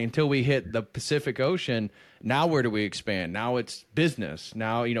until we hit the Pacific Ocean. Now where do we expand? Now it's business.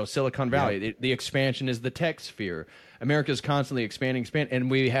 Now, Silicon Valley, the expansion is the tech sphere. America's constantly expanding,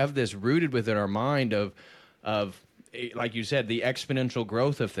 and we have this rooted within our mind of like you said, the exponential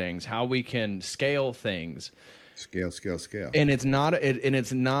growth of things, how we can scale things. Scale. And it's not,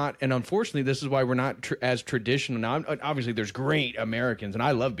 and unfortunately, this is why we're not as traditional. Now, obviously, there's great Americans, and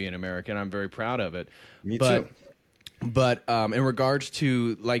I love being American. I'm very proud of it. Me too. But in regards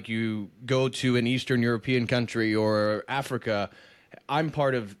to, like, you go to an Eastern European country or Africa, I'm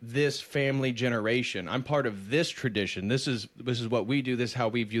part of this family generation. I'm part of this tradition. This is what we do. This is how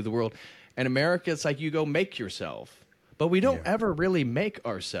we view the world. In America, it's like you go make yourself. But we don't ever really make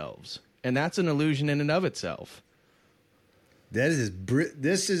ourselves. And that's an illusion in and of itself.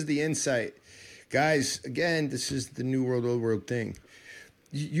 This is the insight. Guys, again, this is the new world, old world thing.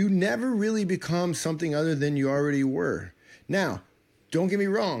 You never really become something other than you already were. Now, don't get me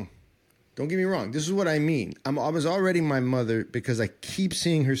wrong. This is what I mean. I was already my mother because I keep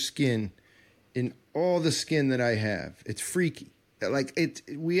seeing her skin in all the skin that I have. It's freaky. Like,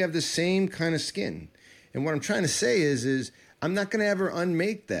 we have the same kind of skin. And what I'm trying to say is I'm not going to ever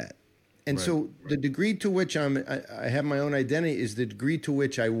unmake that. And so the degree to which I have my own identity is the degree to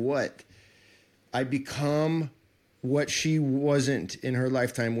which I become what she wasn't in her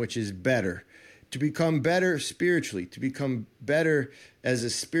lifetime, which is better. To become better spiritually, to become better as a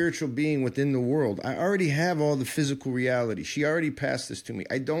spiritual being within the world. I already have all the physical reality. She already passed this to me.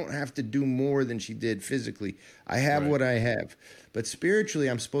 I don't have to do more than she did physically. I have what I have. But spiritually,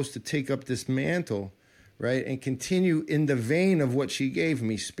 I'm supposed to take up this mantle, right, and continue in the vein of what she gave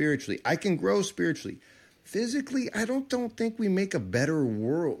me spiritually. I can grow spiritually. Physically, I don't think we make a better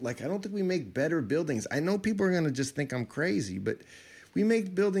world. Like, I don't think we make better buildings. I know people are going to just think I'm crazy, but we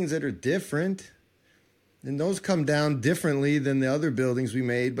make buildings that are different. And those come down differently than the other buildings we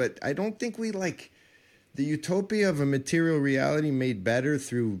made. But I don't think we, like, the utopia of a material reality made better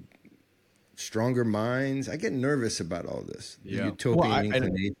through stronger minds. I get nervous about all this. The utopian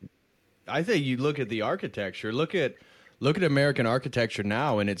inclination. I think you look at the architecture, look at American architecture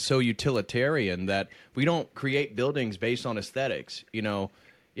now, and it's so utilitarian that we don't create buildings based on aesthetics. You know,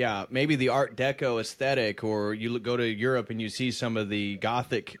 maybe the Art Deco aesthetic, or you go to Europe and you see some of the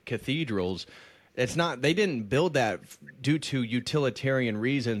Gothic cathedrals. It's not, they didn't build that due to utilitarian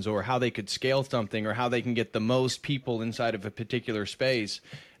reasons or how they could scale something or how they can get the most people inside of a particular space.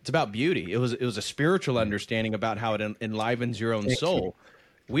 It's about beauty. It was a spiritual understanding about how it enlivens your own soul.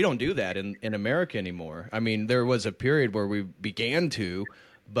 We don't do that in America anymore. I mean, there was a period where we began to,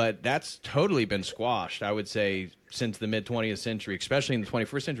 but that's totally been squashed, I would say, since the mid-20th century, especially in the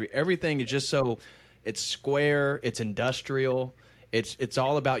 21st century. Everything is just so, it's square, it's industrial, it's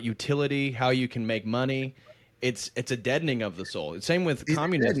all about utility, how you can make money. It's a deadening of the soul. It's same with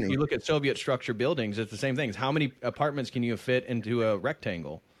communism. You look at Soviet structure buildings, it's the same things. How many apartments can you fit into a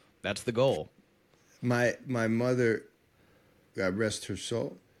rectangle? That's the goal. My mother, God rest her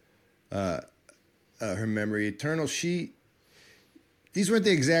soul, her memory eternal. These weren't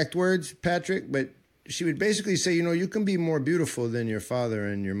the exact words, Patrick, but she would basically say, you can be more beautiful than your father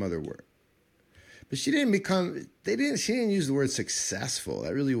and your mother were. But she didn't use the word successful.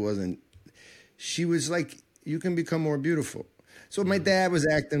 That really wasn't. She was like, you can become more beautiful. So my dad was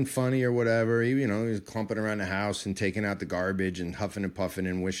acting funny or whatever. He was clumping around the house and taking out the garbage and huffing and puffing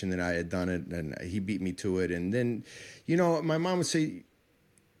and wishing that I had done it, and he beat me to it. And then, my mom would say,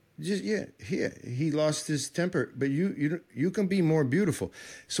 he lost his temper, but you can be more beautiful.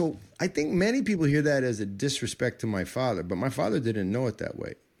 So I think many people hear that as a disrespect to my father, but my father didn't know it that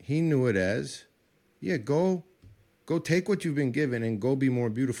way. He knew it as, go take what you've been given and go be more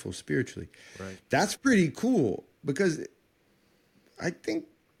beautiful spiritually. Right. That's pretty cool because I think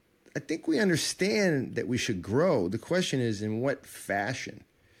we understand that we should grow. The question is in what fashion,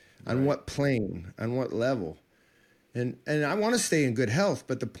 on what plane, on what level. And I want to stay in good health,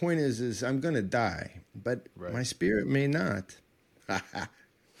 but the point is I'm going to die, but my spirit may not. Now,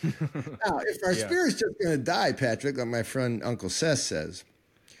 if our spirit's just going to die, Patrick, like my friend Uncle Seth says,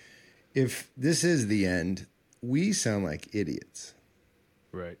 if this is the end, we sound like idiots.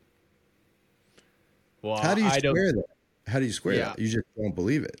 Right. Well, how do you square that? How do you square that? You just don't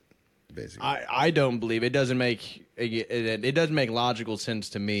believe it, basically. I don't believe it. It doesn't make logical sense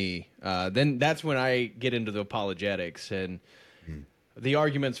to me. Then that's when I get into the apologetics and the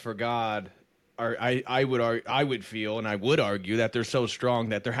arguments for God are. I would feel and I would argue that they're so strong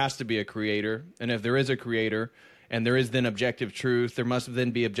that there has to be a creator, and if there is a creator and there is then objective truth, there must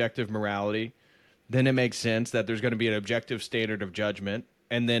then be objective morality. Then it makes sense that there's going to be an objective standard of judgment.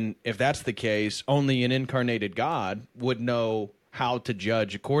 And then if that's the case, only an incarnated God would know how to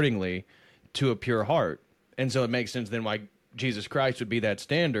judge accordingly to a pure heart. And so it makes sense then why Jesus Christ would be that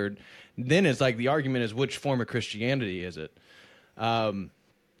standard. then it's like the argument is which form of Christianity is it? Yeah,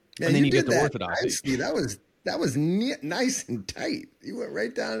 And then you get the Orthodoxy. Nicely. That was nice and tight. You went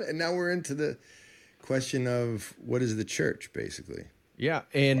right down, and now we're into the question of what is the church, basically. Yeah,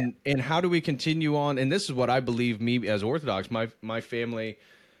 and how do we continue on? And this is what I believe, me as Orthodox, my family,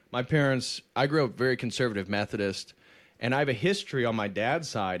 my parents, I grew up very conservative Methodist, and I have a history on my dad's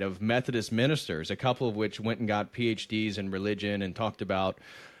side of Methodist ministers, a couple of which went and got PhDs in religion and talked about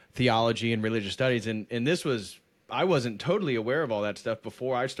theology and religious studies. And this was, I wasn't totally aware of all that stuff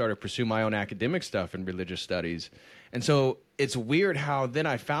before I started pursuing my own academic stuff in religious studies. And so it's weird how then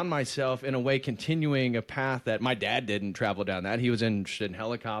I found myself in a way continuing a path that my dad didn't travel down that. He was interested in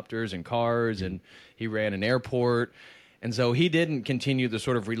helicopters and cars, and he ran an airport. And so he didn't continue the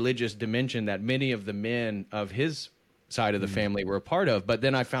sort of religious dimension that many of the men of his side of the family were a part of. But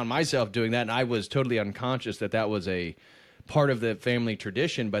then I found myself doing that, and I was totally unconscious that that was a part of the family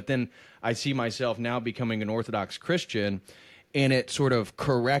tradition. But then I see myself now becoming an Orthodox Christian, and it sort of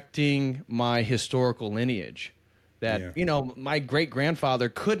correcting my historical lineage. That, you know, my great-grandfather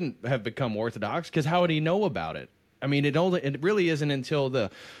couldn't have become Orthodox because how would he know about it? I mean, it really isn't until the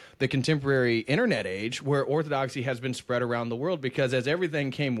contemporary internet age where Orthodoxy has been spread around the world, because as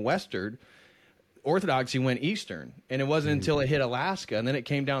everything came westward, Orthodoxy went eastern. And it wasn't until it hit Alaska, and then it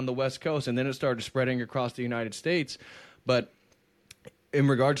came down the West Coast, and then it started spreading across the United States. But in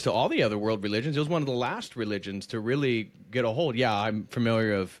regards to all the other world religions, it was one of the last religions to really get a hold. Yeah, I'm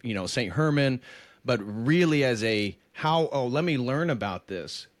familiar of, you know, St. Herman, but really as let me learn about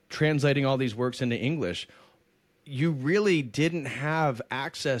this, translating all these works into English. You really didn't have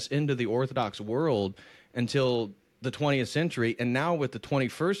access into the Orthodox world until the 20th century. And now with the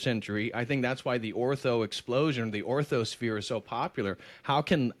 21st century, I think that's why the ortho explosion, the orthosphere is so popular. How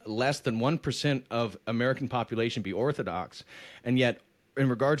can less than 1% of American population be Orthodox? And yet, in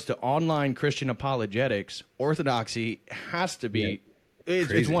regards to online Christian apologetics, Orthodoxy has to be,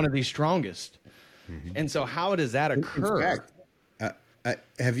 it's one of the strongest. And so how does that occur? In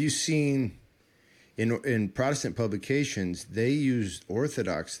fact, have you seen in Protestant publications, they use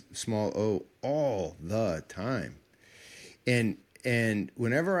Orthodox, small o, all the time. And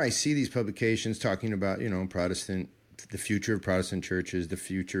whenever I see these publications talking about, you know, Protestant, the future of Protestant churches, the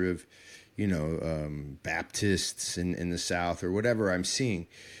future of, you know, Baptists in the South or whatever I'm seeing,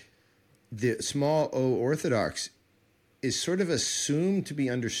 the small o Orthodox is sort of assumed to be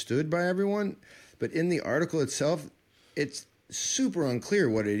understood by everyone. But in the article itself, it's super unclear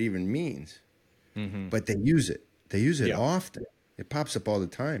what it even means. But they use it. They use it often. It pops up all the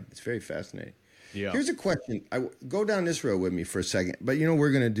time. It's very fascinating. Yeah. Here's a question. Go down this road with me for a second. But, you know,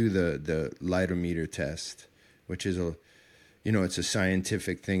 we're going to do the lightometer test, which is it's a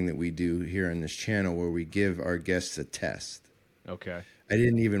scientific thing that we do here on this channel where we give our guests a test. Okay. I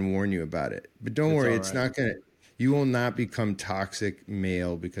didn't even warn you about it. But don't worry, it's not going to... You will not become toxic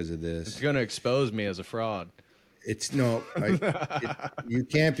male because of this. It's going to expose me as a fraud. You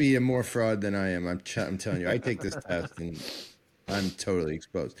can't be a more fraud than I am. I'm telling you, I take this test and I'm totally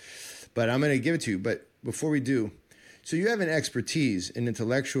exposed. But I'm going to give it to you. But before we do, so you have an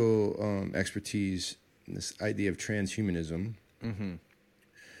intellectual expertise in this idea of transhumanism.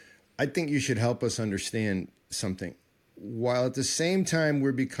 I think you should help us understand something. While at the same time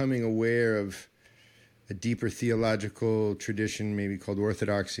we're becoming aware of a deeper theological tradition, maybe called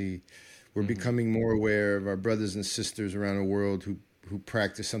Orthodoxy. We're becoming more aware of our brothers and sisters around the world who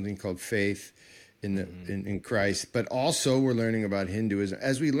practice something called faith in Christ. But also we're learning about Hinduism.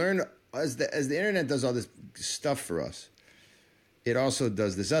 As we learn, as the internet does all this stuff for us, it also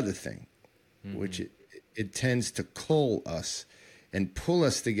does this other thing, which it tends to cull us and pull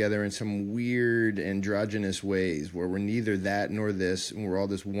us together in some weird androgynous ways where we're neither that nor this, and we're all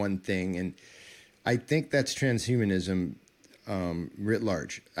this one thing. And I think that's transhumanism writ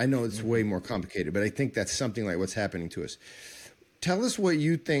large. I know it's way more complicated, but I think that's something like what's happening to us. Tell us what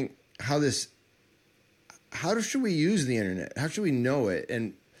you think, how should we use the internet? How should we know it?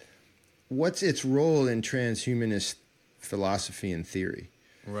 And what's its role in transhumanist philosophy and theory?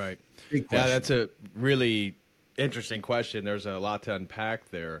 Right. Yeah, that's a really interesting question. There's a lot to unpack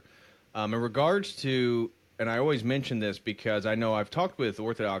there. In regards to, and I always mention this because I know I've talked with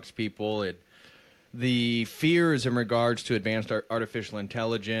Orthodox people and the fears in regards to advanced artificial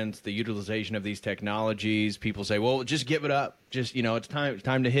intelligence, the utilization of these technologies. People say, well, just give it up. Just, it's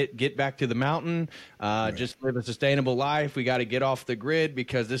time to get back to the mountain. Right. Just live a sustainable life. We got to get off the grid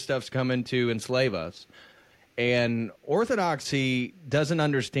because this stuff's coming to enslave us. And Orthodoxy doesn't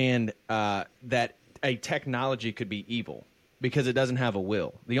understand that a technology could be evil because it doesn't have a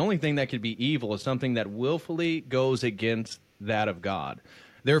will. The only thing that could be evil is something that willfully goes against that of God.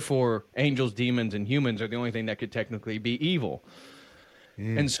 Therefore, angels, demons, and humans are the only thing that could technically be evil.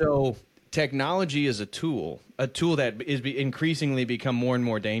 And so technology is a tool that is increasingly become more and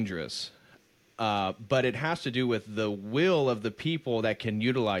more dangerous. But it has to do with the will of the people that can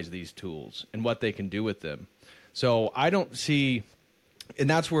utilize these tools and what they can do with them. So I don't see, and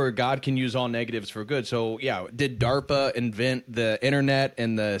that's where God can use all negatives for good. So yeah, did DARPA invent the internet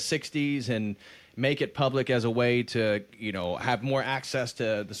in the 60s and make it public as a way to, have more access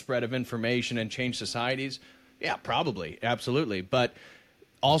to the spread of information and change societies? Yeah, probably. Absolutely. But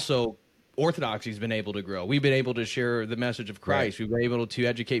also, orthodoxy's been able to grow. We've been able to share the message of Christ. Right. We've been able to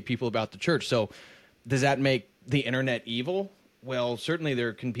educate people about the church. So does that make the internet evil? Well, certainly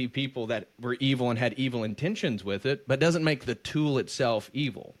there can be people that were evil and had evil intentions with it, but doesn't make the tool itself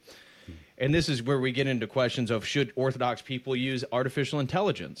evil. And this is where we get into questions of, should Orthodox people use artificial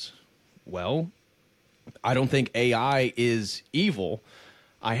intelligence? Well, I don't think AI is evil.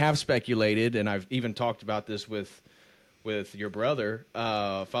 I have speculated, and I've even talked about this with your brother,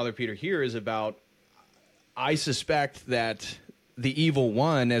 Father Peter here, is about, I suspect that the evil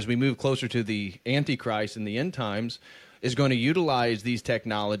one, as we move closer to the Antichrist in the end times, is going to utilize these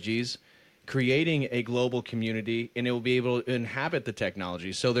technologies, creating a global community, and it will be able to inhabit the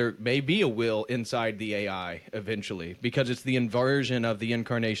technology. So there may be a will inside the AI eventually, because it's the inversion of the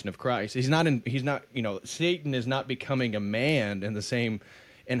incarnation of Christ. He's not, Satan is not becoming a man in the same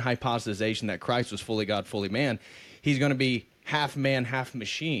hypostatization that Christ was fully God, fully man. He's going to be half man, half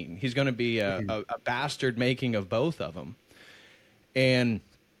machine. He's going to be a bastard making of both of them. And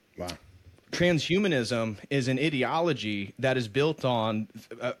transhumanism is an ideology that is built on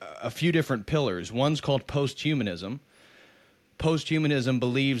a few different pillars. One's called posthumanism. Posthumanism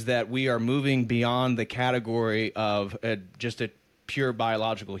believes that we are moving beyond the category of just a pure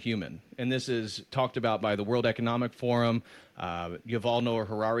biological human. And this is talked about by the World Economic Forum. Yuval Noah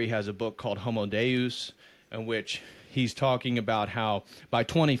Harari has a book called Homo Deus, in which he's talking about how by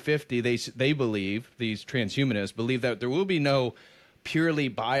 2050, they believe, these transhumanists believe, that there will be no purely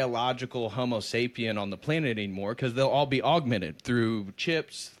biological Homo sapien on the planet anymore, because they'll all be augmented through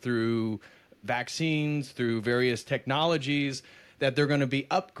chips, through vaccines, through various technologies, that they're going to be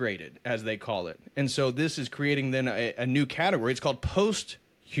upgraded, as they call it. And so this is creating then a new category. It's called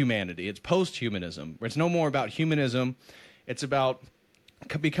post-humanity. It's post-humanism, where it's no more about humanism. It's about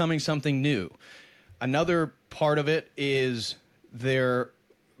becoming something new. Another part of it is their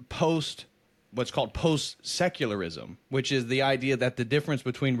what's called post-secularism, which is the idea that the difference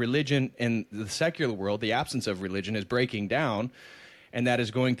between religion and the secular world, the absence of religion, is breaking down, and that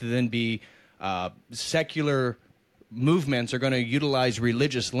is going to then be secular movements are going to utilize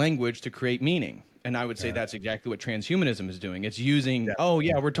religious language to create meaning. And I would say that's exactly what transhumanism is doing. It's using,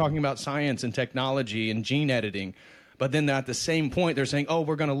 we're talking about science and technology and gene editing, but then at the same point, they're saying,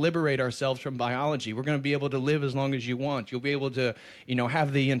 we're going to liberate ourselves from biology. We're going to be able to live as long as you want. You'll be able to,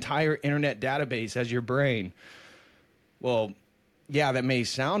 have the entire internet database as your brain. Well, yeah, that may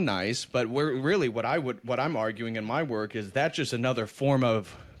sound nice, but what I'm arguing in my work is that's just another form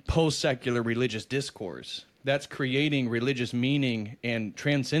of post-secular religious discourse. That's creating religious meaning and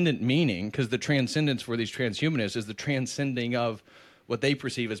transcendent meaning, because the transcendence for these transhumanists is the transcending of what they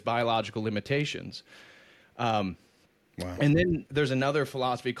perceive as biological limitations. And then there's another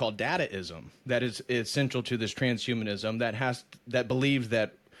philosophy called Dadaism that is central to this transhumanism that believes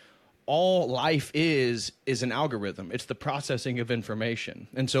that all life is an algorithm. It's the processing of information.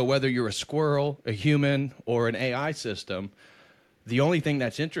 And so whether you're a squirrel, a human, or an AI system, the only thing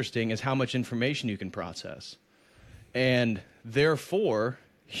that's interesting is how much information you can process. And therefore,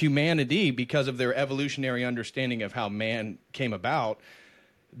 humanity, because of their evolutionary understanding of how man came about,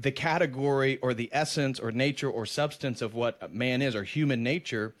 the category or the essence or nature or substance of what man is, or human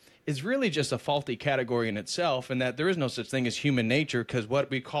nature, is really just a faulty category in itself, and that there is no such thing as human nature, because what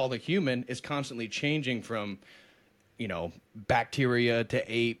we call the human is constantly changing from, bacteria to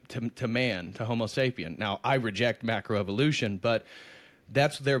ape to man to Homo sapien. Now, I reject macroevolution, but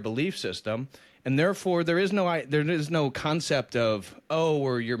that's their belief system. And therefore, there is no concept of,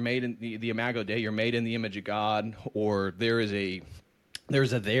 or you're made in the Imago Dei, you're made in the image of God, or there's a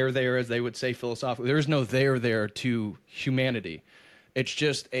there, as they would say philosophically. There is no there to humanity. It's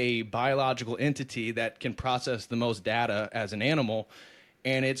just a biological entity that can process the most data as an animal,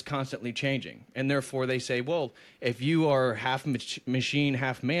 and it's constantly changing. And therefore, they say, well, if you are half machine,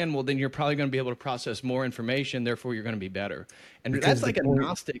 half man, well, then you're probably going to be able to process more information, therefore you're going to be better. And because that's like a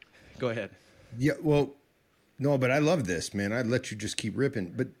Gnostic. Go ahead. Yeah, well, no, but I love this, man. I'd let you just keep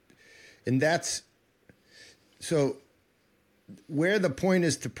ripping. And that's, so where the point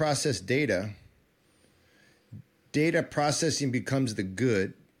is to process data, data processing becomes the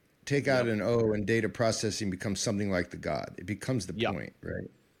good. Take out an O, and data processing becomes something like the God. It becomes the point, right?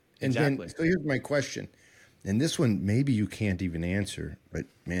 And exactly. then, so here's my question. And this one, maybe you can't even answer, but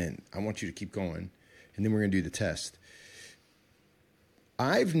man, I want you to keep going. And then we're going to do the test.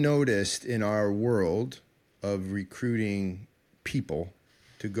 I've noticed in our world of recruiting people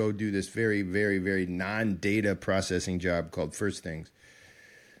to go do this very, very, very non-data processing job called First Things,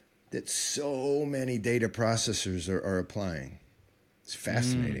 that so many data processors are applying. It's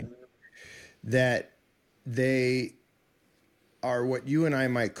fascinating. That they are what you and I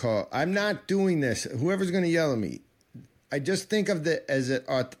might call, I'm not doing this. Whoever's going to yell at me, I just think of it as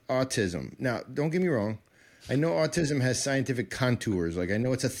autism. Now, don't get me wrong. I know autism has scientific contours. Like, I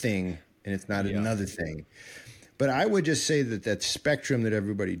know it's a thing and it's not another thing. But I would just say that spectrum that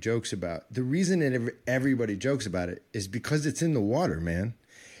everybody jokes about, the reason that everybody jokes about it is because it's in the water, man.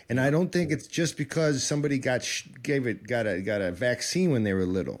 And I don't think it's just because somebody got a vaccine when they were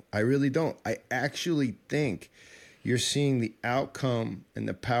little. I really don't. I actually think you're seeing the outcome and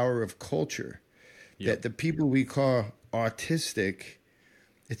the power of culture. That the people we call autistic,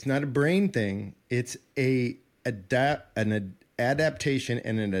 it's not a brain thing. It's an adaptation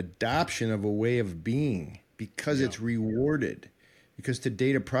and an adoption of a way of being because it's rewarded. Because to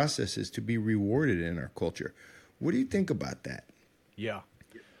data process is to be rewarded in our culture. What do you think about that? Yeah.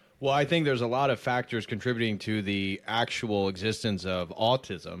 Well, I think there's a lot of factors contributing to the actual existence of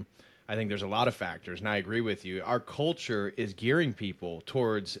autism. I think there's a lot of factors, and I agree with you. Our culture is gearing people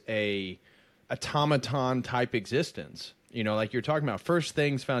towards a automaton type existence. You know, like you're talking about, First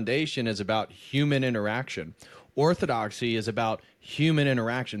Things Foundation is about human interaction. Orthodoxy is about human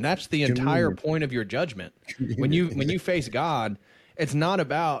interaction. That's the entire point of your judgment. When you face God, it's not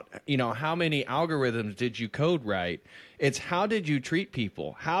about, how many algorithms did you code right. It's how did you treat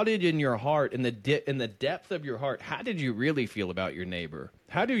people? How did in your heart, in the depth of your heart, how did you really feel about your neighbor?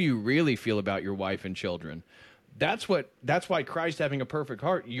 How do you really feel about your wife and children? That's why Christ having a perfect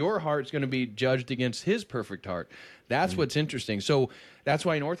heart, your heart's going to be judged against his perfect heart. That's what's interesting. So that's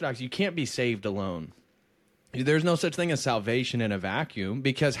why in Orthodoxy, you can't be saved alone. There's no such thing as salvation in a vacuum,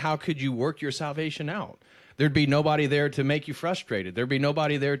 because how could you work your salvation out? There'd be nobody there to make you frustrated. There'd be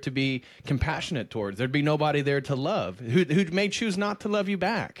nobody there to be compassionate towards. There'd be nobody there to love, who may choose not to love you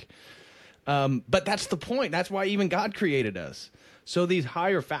back. But that's the point. That's why even God created us. So these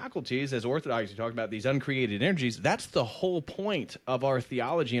higher faculties, as Orthodox, you talk about these uncreated energies, that's the whole point of our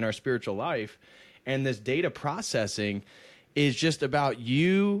theology and our spiritual life. And this data processing is just about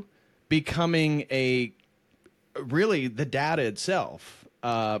you becoming really the data itself.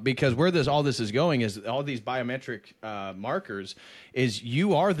 Because where all this is going is all these biometric markers is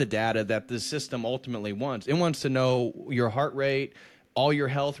you are the data that the system ultimately wants. It wants to know your heart rate, all your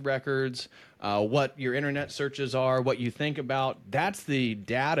health records, what your internet searches are, what you think about. That's the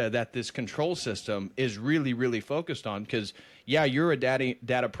data that this control system is really, really focused on. Because, you're a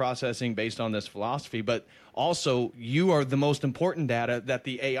data processing based on this philosophy, but also you are the most important data that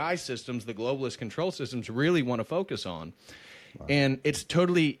the AI systems, the globalist control systems, really want to focus on. Wow. And it's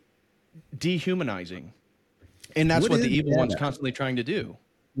totally dehumanizing. And that's what the evil one's constantly trying to do.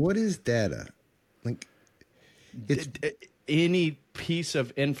 What is data? Like, it's any piece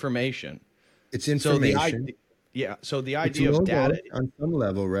of information. It's information. So the idea of data on some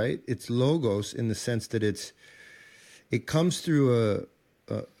level, right? It's logos in the sense that it comes through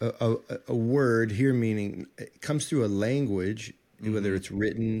a word here, meaning it comes through a language, whether it's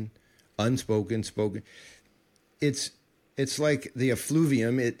written, unspoken, spoken. It's like the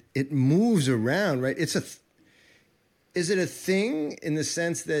effluvium. It moves around, right? Is it a thing in the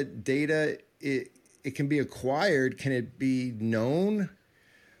sense that data it can be acquired? Can it be known,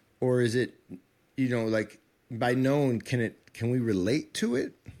 or is it, like by known? Can we relate to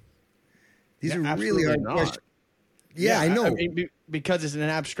it? These are really hard questions. Yeah, I know. Because it's an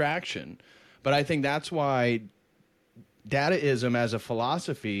abstraction, but I think that's why dataism as a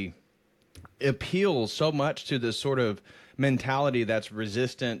philosophy appeals so much to this sort of mentality that's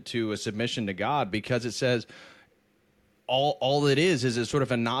resistant to a submission to God, because it says all it is a sort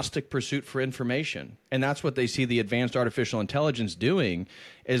of a Gnostic pursuit for information. And that's what they see the advanced artificial intelligence doing,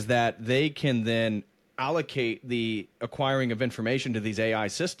 is that they can then allocate the acquiring of information to these AI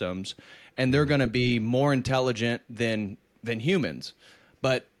systems, and they're going to be more intelligent than humans.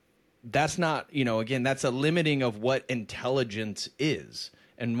 But that's not, again, that's a limiting of what intelligence is.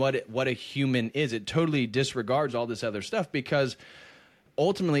 And what a human is. It totally disregards all this other stuff, because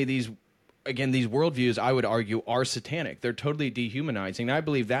ultimately these worldviews, I would argue, are satanic. They're totally dehumanizing. And I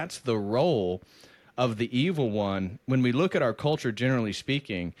believe that's the role of the evil one, when we look at our culture, generally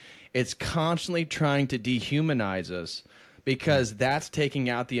speaking, it's constantly trying to dehumanize us, because that's taking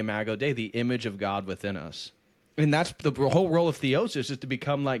out the imago Dei, the image of God within us. And that's the whole role of theosis, is to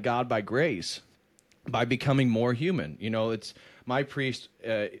become like God by grace, by becoming more human. You know, it's my priest,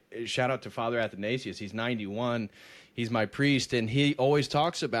 shout out to Father Athanasius. He's 91. He's my priest, and he always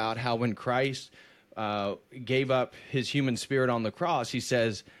talks about how when Christ gave up his human spirit on the cross, he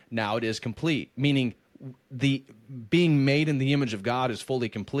says, now it is complete, meaning the being made in the image of God is fully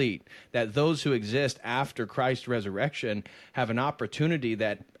complete, that those who exist after Christ's resurrection have an opportunity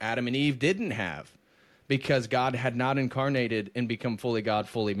that Adam and Eve didn't have, because God had not incarnated and become fully God,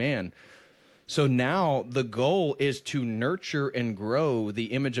 fully man. So now the goal is to nurture and grow the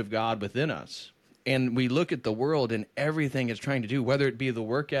image of God within us. And we look at the world and everything it's trying to do, whether it be the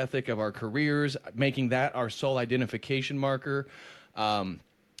work ethic of our careers, making that our sole identification marker,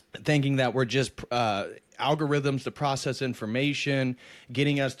 thinking that we're just algorithms to process information,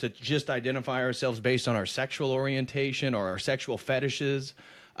 getting us to just identify ourselves based on our sexual orientation or our sexual fetishes,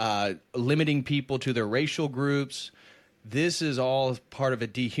 limiting people to their racial groups. This is all part of a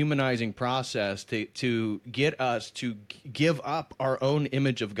dehumanizing process to get us to give up our own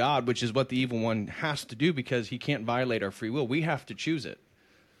image of God, which is what the evil one has to do, because he can't violate our free will. We have to choose it.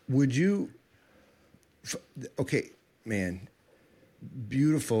 Would you, okay, man,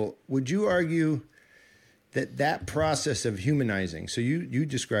 beautiful. Would you argue that that process of humanizing, so you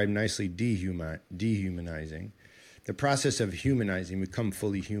described nicely dehumanizing, the process of humanizing, become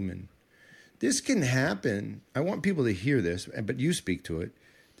fully human. This can happen. I want people to hear this, but you speak to it.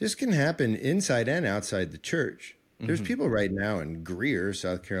 This can happen inside and outside the church. There's people right now in Greer,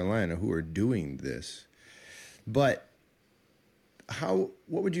 South Carolina, who are doing this. But what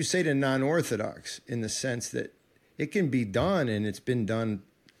would you say to non-Orthodox in the sense that it can be done, and it's been done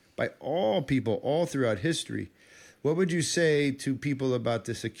by all people all throughout history? What would you say to people about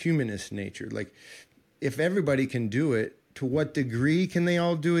this ecumenist nature? Like, if everybody can do it, to what degree can they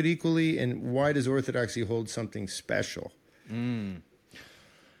all do it equally, and why does Orthodoxy hold something special?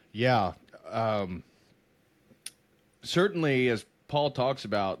 Yeah. Certainly, as Paul talks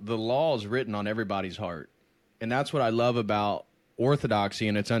about, the law is written on everybody's heart. And that's what I love about Orthodoxy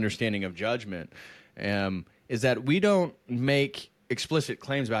and its understanding of judgment, is that we don't make explicit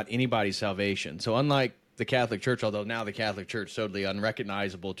claims about anybody's salvation. So unlike the Catholic Church, although now the Catholic Church is totally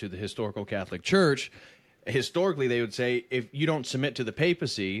unrecognizable to the historical Catholic Church, historically, they would say, if you don't submit to the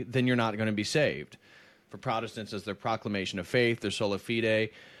papacy, then you're not going to be saved. For Protestants, it's their proclamation of faith, their sola fide.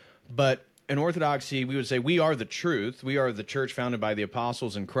 But in Orthodoxy, we would say we are the truth. We are the church founded by the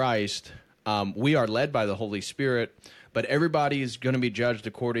apostles in Christ. We are led by the Holy Spirit. But everybody is going to be judged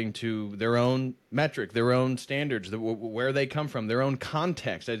according to their own metric, their own standards, where they come from, their own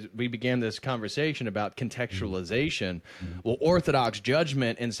context. As we began this conversation about contextualization, well, Orthodox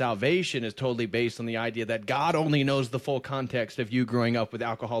judgment and salvation is totally based on the idea that God only knows the full context of you growing up with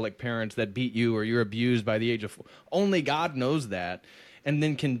alcoholic parents that beat you, or you're abused by the age of 4. Only God knows that, and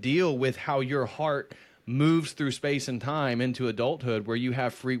then can deal with how your heart moves through space and time into adulthood, where you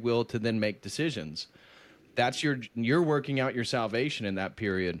have free will to then make decisions. That's you're working out your salvation in that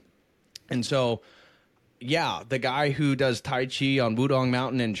period. And so, yeah, the guy who does Tai Chi on Wudong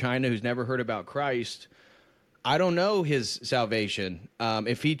Mountain in China, who's never heard about Christ, I don't know his salvation.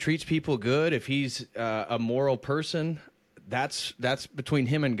 If he treats people good, if he's a moral person, that's between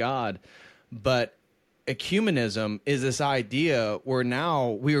him and God. But ecumenism is this idea where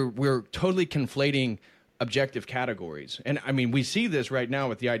now we're totally conflating objective categories. And I mean, we see this right now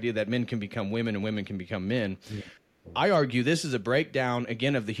with the idea that men can become women and women can become men. Yeah. I argue this is a breakdown,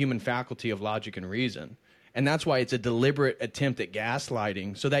 again, of the human faculty of logic and reason. And that's why it's a deliberate attempt at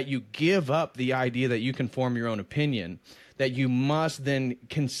gaslighting, so that you give up the idea that you can form your own opinion, that you must then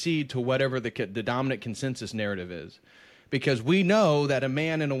concede to whatever the dominant consensus narrative is. Because we know that a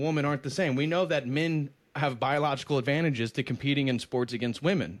man and a woman aren't the same. We know that men have biological advantages to competing in sports against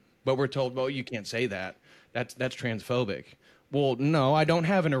women. But we're told, well, you can't say that. That's transphobic. Well, no, I don't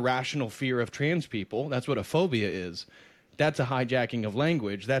have an irrational fear of trans people. That's what a phobia is. That's a hijacking of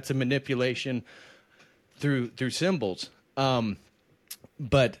language. That's a manipulation through symbols.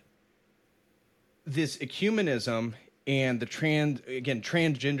 But this ecumenism and the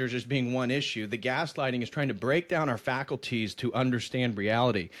transgender just being one issue, the gaslighting is trying to break down our faculties to understand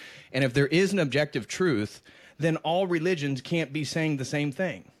reality. And if there is an objective truth, then all religions can't be saying the same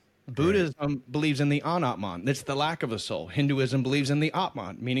thing. Buddhism believes in the anatman. That's the lack of a soul. Hinduism believes in the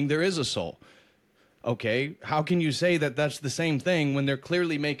atman, meaning there is a soul. Okay, how can you say that that's the same thing when they're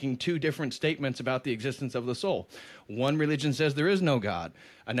clearly making two different statements about the existence of the soul? One religion says there is no God.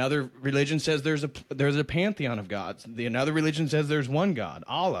 Another religion says there's a pantheon of gods. Another religion says there's one God,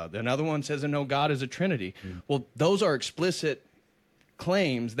 Allah. Another one says no God is a trinity. Well, those are explicit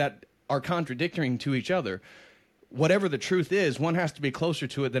claims that are contradicting to each other. Whatever the truth is, one has to be closer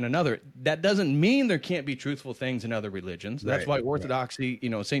to it than another. That doesn't mean there can't be truthful things in other religions. That's why Orthodoxy,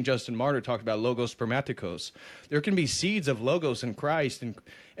 St. Justin Martyr talked about logos spermatikos. There can be seeds of logos in Christ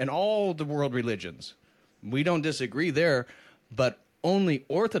and all the world religions. We don't disagree there, but only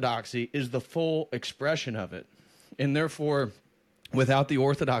Orthodoxy is the full expression of it. And therefore, without the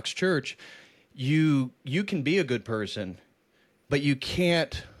Orthodox Church, you can be a good person, but you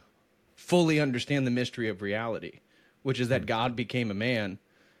can't fully understand the mystery of reality, which is that God became a man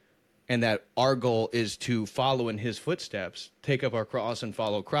and that our goal is to follow in his footsteps, take up our cross and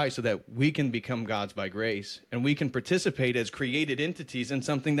follow Christ so that we can become gods by grace and we can participate as created entities in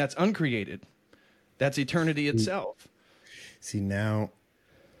something that's uncreated. That's eternity itself. See, now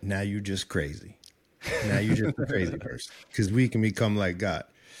you're just crazy. Now you're just a crazy person because we can become like God.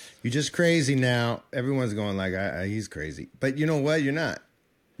 You're just crazy now. Everyone's going like, he's crazy. But you know what? You're not.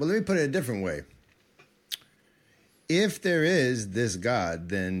 Well, let me put it a different way. If there is this God,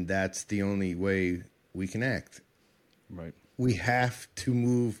 then that's the only way we can act. Right. We have to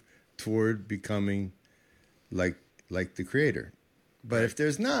move toward becoming like the Creator. But if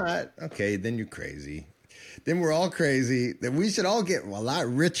there's not, okay, then you're crazy. Then we're all crazy. Then we should all get a lot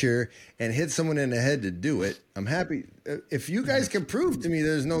richer and hit someone in the head to do it. I'm happy. If you guys can prove to me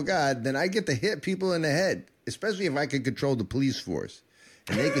there's no God, then I get to hit people in the head, especially if I can control the police force.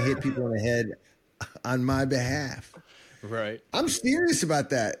 And they can hit people in the head on my behalf. Right. I'm serious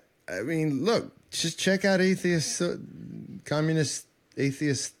about that. I mean, look, just check out communist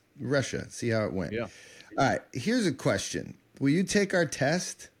atheist Russia. See how it went. Yeah. All right. Here's a question. Will you take our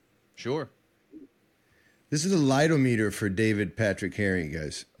test? Sure. This is a lightometer for David Patrick Herring,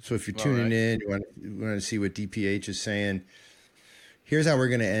 guys. So if you're tuning in, you want to see what DPH is saying, here's how we're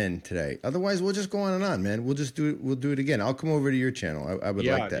going to end today. Otherwise, we'll just go on and on, man. We'll just do it. We'll do it again. I'll come over to your channel. I would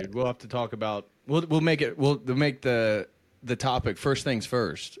like that. Dude, we'll have to talk about. We'll make the topic first things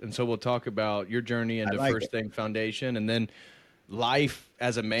first, and so we'll talk about your journey into First Thing Foundation, and then life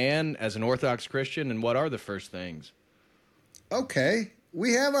as a man, as an Orthodox Christian, and what are the first things. Okay,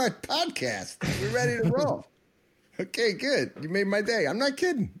 we have our podcast. We're ready to roll. Okay, good. You made my day. I'm not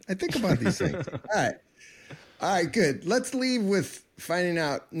kidding. I think about these things. All right, good. Let's leave with finding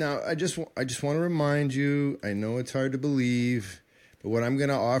out. Now, I just want to remind you, I know it's hard to believe, but what I'm going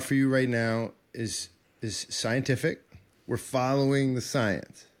to offer you right now is scientific. We're following the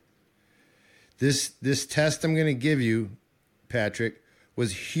science. This test I'm going to give you, Patrick,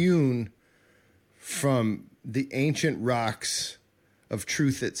 was hewn from the ancient rocks of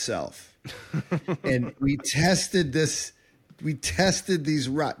truth itself. And we tested this. We tested these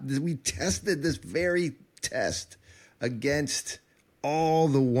rocks. We tested this very test against all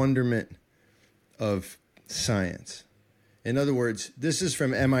the wonderment of science. In other words, this is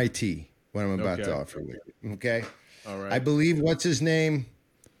from MIT, what I'm about to offer you. Okay? All right. I believe, what's his name?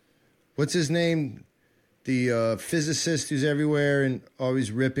 The physicist who's everywhere and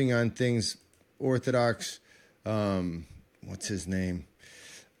always ripping on things orthodox. What's his name?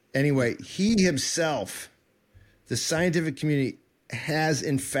 Anyway, he himself, the scientific community, has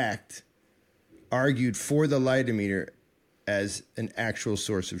in fact argued for the lightometer as an actual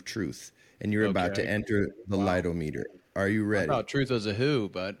source of truth. And you're about to enter the lightometer. Are you ready? I thought truth was a who,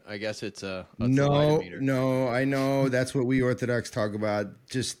 but I guess it's a lightometer. No, I know. That's what we Orthodox talk about.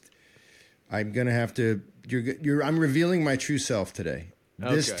 Just, I'm going to have to, I'm revealing my true self today.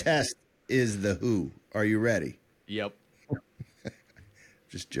 This test is the who. Are you ready? Yep.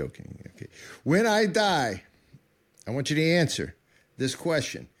 Just joking. Okay. When I die, I want you to answer this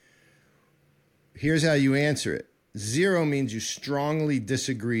question. Here's how you answer it. 0 means you strongly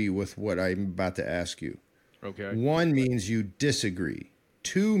disagree with what I'm about to ask you. Okay. 1 means you disagree.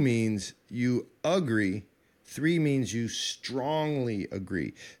 2 means you agree. 3 means you strongly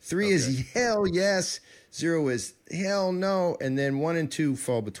agree. 3 is hell yes. 0 is hell no. And then 1 and 2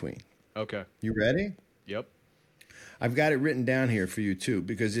 fall between. Okay. You ready? Yep. I've got it written down here for you too,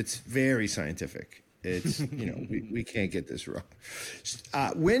 because it's very scientific. It's, we can't get this wrong.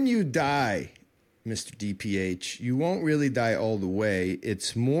 When you die, Mr. DPH, you won't really die all the way.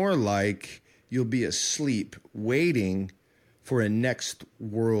 It's more like you'll be asleep waiting for a next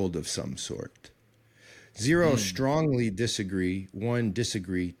world of some sort. 0, strongly disagree. 1,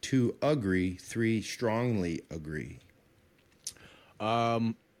 disagree. 2, agree. 3, strongly agree.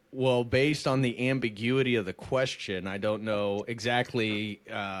 Well, based on the ambiguity of the question, I don't know exactly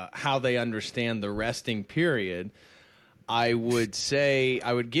how they understand the resting period. I would say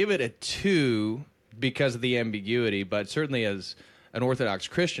I would give it a 2 because of the ambiguity, but certainly as an Orthodox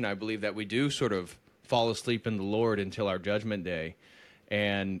Christian, I believe that we do sort of fall asleep in the Lord until our judgment day,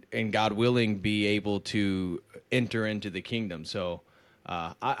 and God willing, be able to enter into the kingdom. So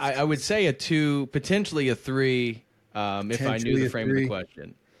I would say a 2, potentially a 3, if I knew the frame of the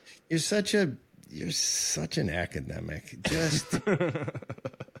question. You're such an academic. Just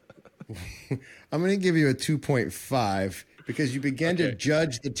I'm going to give you a 2.5 because you began to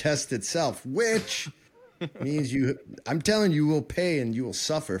judge the test itself, which means I'm telling you will pay and you will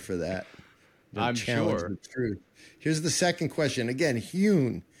suffer for that. I'm sure. The truth. Here's the second question. Again,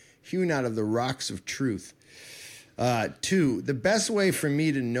 hewn out of the rocks of truth. 2, the best way for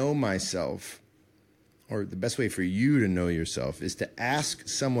me to know myself, or the best way for you to know yourself, is to ask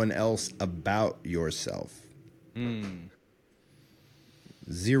someone else about yourself.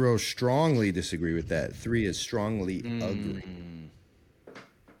 0, strongly disagree with that. 3 is strongly agree.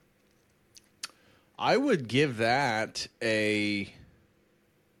 I would give that a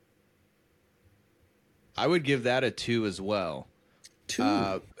 2 as well.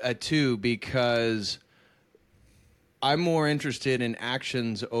 2. A 2 because I'm more interested in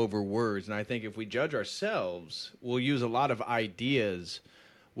actions over words. And I think if we judge ourselves, we'll use a lot of ideas,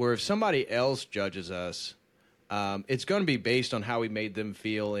 where if somebody else judges us, it's going to be based on how we made them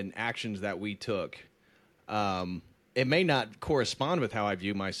feel and actions that we took. It may not correspond with how I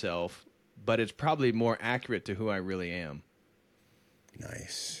view myself, but it's probably more accurate to who I really am.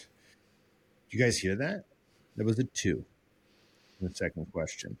 Nice. Did you guys hear that? That was a 2. The second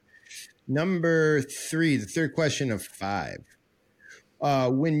question. Number 3, the third question of 5.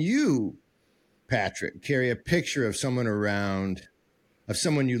 When you, Patrick, carry a picture of someone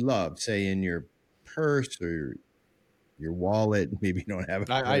you love, say in your purse or your wallet, maybe you don't have it.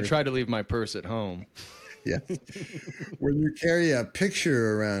 I try to leave my purse at home. Yeah. When you carry a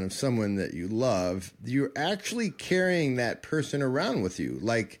picture around of someone that you love, you're actually carrying that person around with you.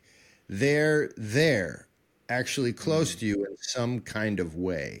 Like they're there, actually close to you in some kind of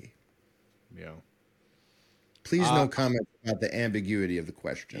way. Yeah. Please no comment about the ambiguity of the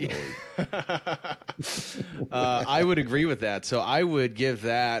question. I would agree with that. So I would give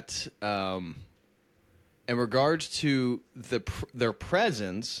that, in regards to their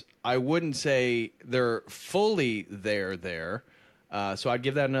presence, I wouldn't say they're fully there. So I'd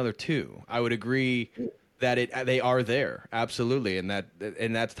give that another 2. I would agree that they are there, absolutely, and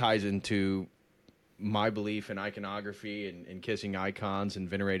that ties into my belief in iconography and kissing icons and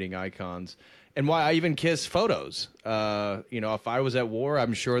venerating icons, and why I even kiss photos. If I was at war,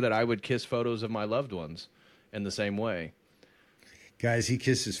 I'm sure that I would kiss photos of my loved ones in the same way. Guys, he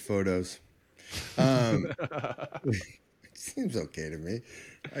kisses photos. Seems okay to me.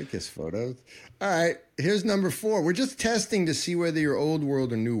 I kiss photos. All right, here's number 4. We're just testing to see whether you're old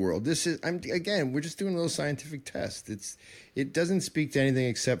world or new world. We're just doing a little scientific test. It doesn't speak to anything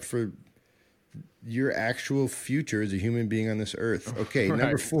except for your actual future as a human being on this earth. Okay, right.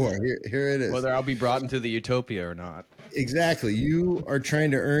 Number 4. Here it is. Whether I'll be brought into the utopia or not. Exactly. You are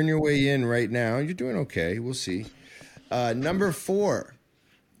trying to earn your way in right now. You're doing okay. We'll see. Number 4.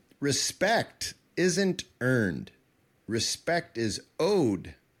 Respect isn't earned. Respect is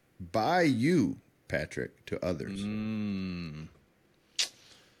owed by you, Patrick, to others.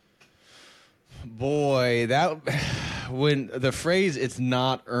 Boy, when the phrase "it's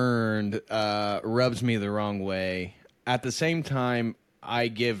not earned" rubs me the wrong way. At the same time, I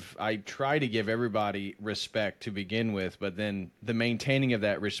try to give everybody respect to begin with, but then the maintaining of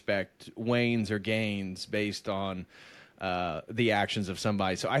that respect wanes or gains based on the actions of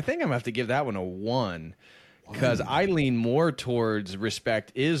somebody. So I think I'm gonna have to give that one a 1. Because I lean more towards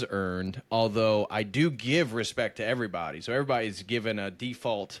respect is earned, although I do give respect to everybody. So everybody's given a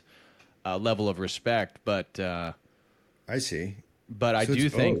default level of respect. But I see. But I do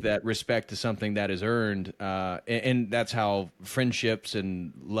think that respect is something that is earned, and that's how friendships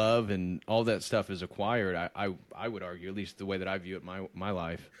and love and all that stuff is acquired. I would argue, at least the way that I view it in my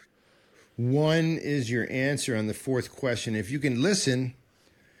life. 1 is your answer on the 4th question. If you can listen,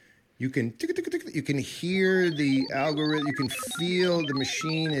 you can hear the algorithm. You can feel the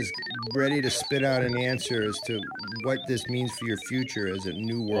machine is ready to spit out an answer as to what this means for your future as a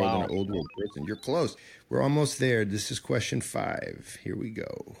new world and an old world person. You're close. We're almost there. This is question 5. Here we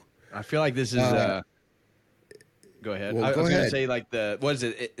go. I feel like this is. Go ahead. Well, I was going to say like what is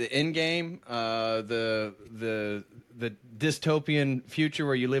it? The end game. The dystopian future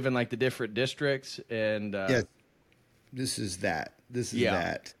where you live in like the different districts and. Yes. This is that.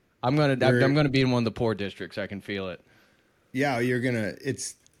 That. I'm gonna be in one of the poor districts. I can feel it. Yeah,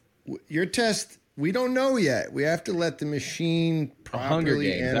 it's your test. We don't know yet. We have to let the machine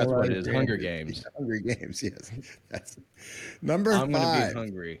properly analyze. That's what it is. Hunger Games. Hunger Games. Yes, that's number I'm 5. I'm gonna be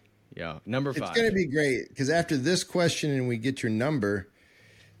hungry. Yeah, number 5. It's gonna be great because after this question and we get your number,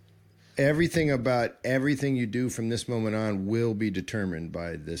 everything about everything you do from this moment on will be determined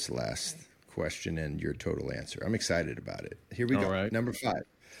by this last question and your total answer. I'm excited about it. Here we go. Right. Number 5.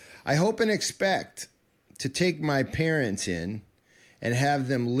 I hope and expect to take my parents in and have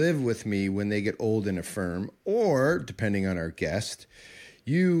them live with me when they get old and infirm, or, depending on our guest,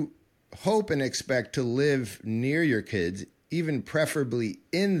 you hope and expect to live near your kids, even preferably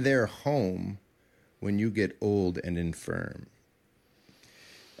in their home when you get old and infirmed.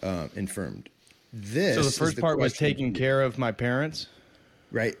 This So the first part was taking care of my parents?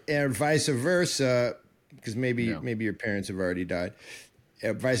 Right, and vice versa, because maybe your parents have already died.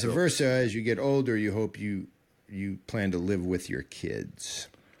 Vice versa, as you get older, you hope you plan to live with your kids.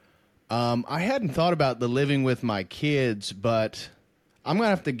 I hadn't thought about the living with my kids, but I'm going to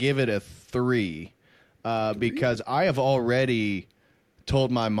have to give it a 3 because I have already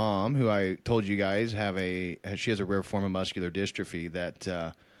told my mom, who I told you guys she has a rare form of muscular dystrophy,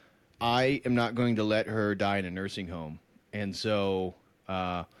 that I am not going to let her die in a nursing home. And so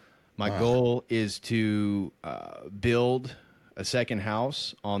my goal is to build a second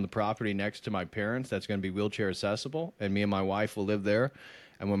house on the property next to my parents that's going to be wheelchair accessible, and me and my wife will live there.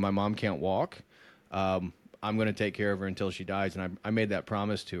 And when my mom can't walk, I'm going to take care of her until she dies. And I made that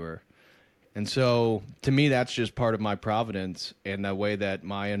promise to her. And so to me, that's just part of my providence and the way that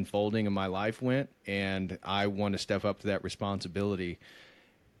my unfolding of my life went. And I want to step up to that responsibility.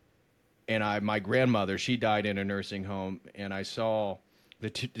 And my grandmother, she died in a nursing home, and I saw the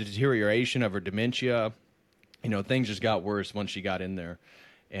deterioration of her dementia. Things just got worse once she got in there.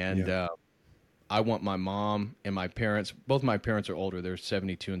 And I want my mom and my parents, both my parents are older, they're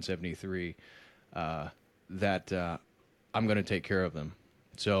 72 and 73, that I'm going to take care of them.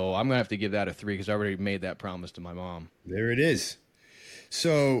 So I'm going to have to give that a 3 because I already made that promise to my mom. There it is.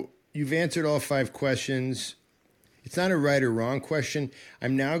 So you've answered all 5 questions. It's not a right or wrong question.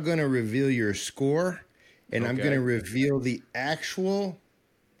 I'm now going to reveal your score, and I'm going to reveal the actual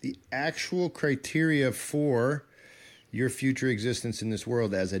criteria for your future existence in this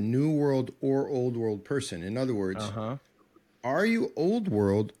world as a new world or old world person. In other words, are you old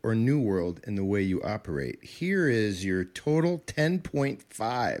world or new world in the way you operate? Here is your total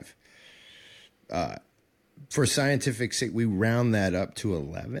 10.5. For scientific sake, we round that up to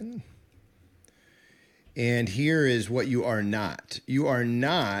 11. And here is what you are not. You are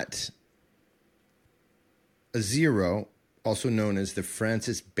not a 0, also known as the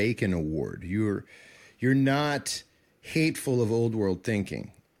Francis Bacon Award. You're not hateful of old world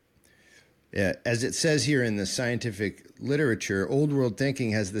thinking. As it says here in the scientific literature, old world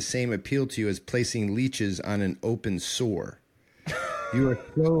thinking has the same appeal to you as placing leeches on an open sore. You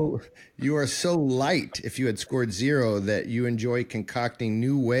are so light if you had scored 0 that you enjoy concocting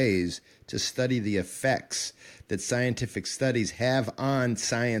new ways to study the effects that scientific studies have on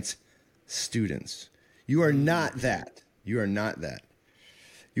science students. You are not that. You are not that.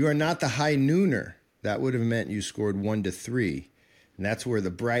 You are not the high nooner. That would have meant you scored 1 to 3. And that's where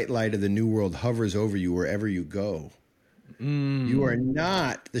the bright light of the new world hovers over you wherever you go. You are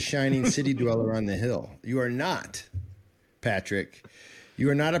not the shining city dweller on the hill. You are not, Patrick. You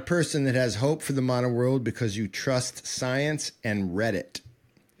are not a person that has hope for the modern world because you trust science and Reddit.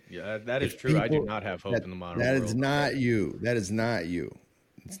 Yeah, that is true. I do not have hope in the modern world. That is not you. That is not you.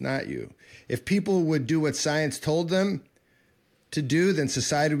 It's not you. If people would do what science told them to do, then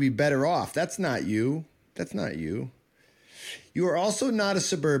society would be better off. That's not you. That's not you. You are also not a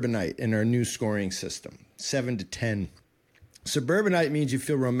suburbanite in our new scoring system, 7 to 10. Suburbanite means you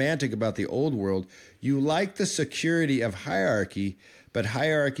feel romantic about the old world. You like the security of hierarchy, but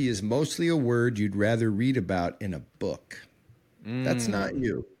hierarchy is mostly a word you'd rather read about in a book. That's not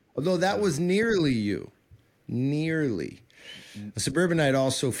you. Although that was nearly you. Nearly. A suburbanite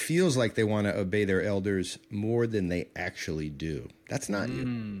also feels like they want to obey their elders more than they actually do. That's not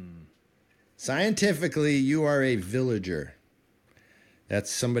you. Scientifically, you are a villager. That's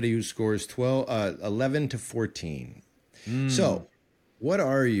somebody who scores 11 to 14. So, what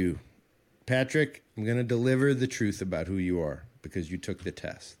are you? Patrick, I'm going to deliver the truth about who you are because you took the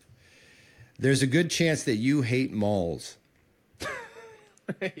test. There's a good chance that you hate malls.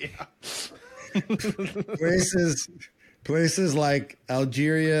 Yeah. Places like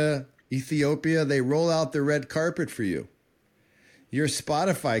Algeria, Ethiopia, they roll out the red carpet for you. Your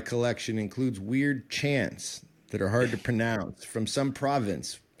Spotify collection includes weird chants that are hard to pronounce from some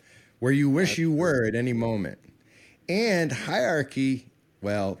province where you wish you were at any moment. And hierarchy,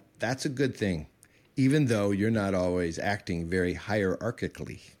 well, that's a good thing, even though you're not always acting very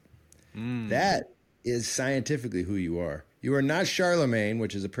hierarchically. That is scientifically who you are. You are not Charlemagne,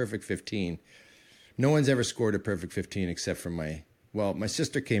 which is a perfect 15. No one's ever scored a perfect 15 except for my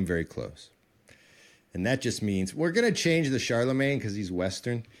sister came very close. And that just means we're going to change the Charlemagne because he's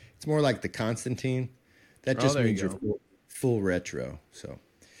Western. It's more like the Constantine. That just means you're full retro. So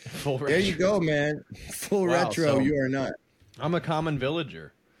there you go, man. Full retro, so you are not. I'm a common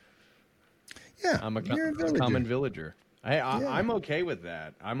villager. Yeah, I'm a common villager. I'm okay with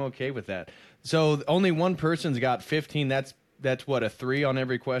that. So only one person's got 15. That's what, a 3 on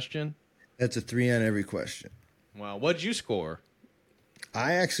every question? That's a 3 on every question. Wow. What'd you score?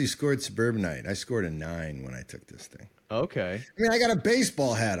 I actually scored Suburbanite. I scored a 9 when I took this thing. Okay. I mean, I got a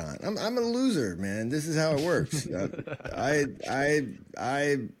baseball hat on. I'm a loser, man. This is how it works. I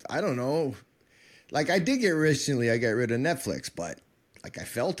don't know. Like, I did get recently, I got rid of Netflix, but like I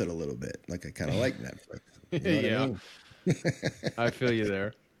felt it a little bit. Like I kind of like Netflix. You know what I mean? I feel you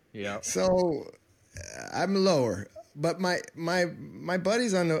there. Yeah. So I'm lower, but my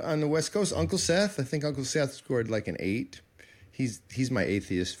buddies on the West Coast, Uncle Seth. I think Uncle Seth scored like an 8. He's my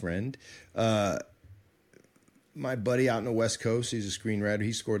atheist friend. My buddy out in the West Coast, he's a screenwriter.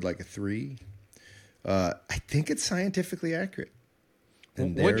 He scored like a 3. I think it's scientifically accurate.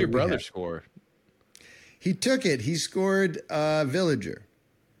 And what'd your brother score? He took it. He scored Villager.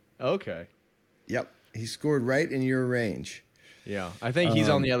 Okay. Yep. He scored right in your range. Yeah. I think he's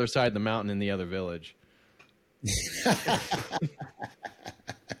on the other side of the mountain in the other village.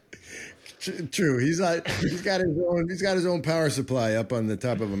 True. He's got his own power supply up on the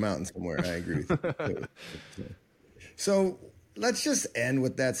top of a mountain somewhere. I agree with you. So let's just end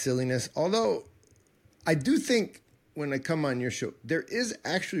with that silliness. Although I do think when I come on your show, there is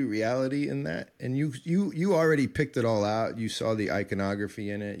actually reality in that. And you already picked it all out. You saw the iconography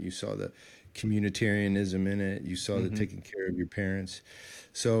in it. You saw the communitarianism in it. You saw the taking care of your parents.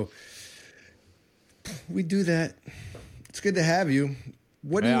 So we do that. It's good to have you.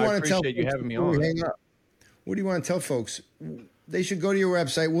 What do you want to tell folks you having me on? Hang up? What do you want to tell folks? They should go to your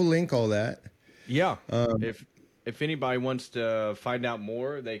website. We'll link all that. Yeah. If anybody wants to find out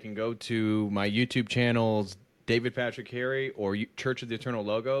more, they can go to my YouTube channels, David Patrick Harry or Church of the Eternal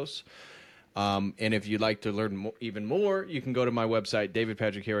Logos. And if you'd like to learn even more, you can go to my website,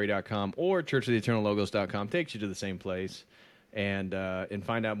 davidpatrickharry.com or churchoftheeternallogos.com. Takes you to the same place. And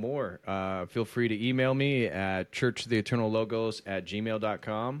find out more. Feel free to email me at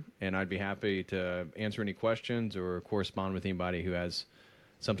churchoftheeternallogos@gmail.com, and I'd be happy to answer any questions or correspond with anybody who has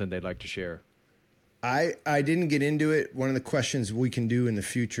something they'd like to share. I didn't get into it. One of the questions we can do in the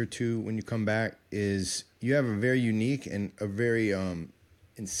future, too, when you come back, is you have a very unique and a very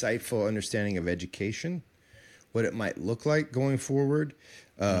insightful understanding of education, what it might look like going forward.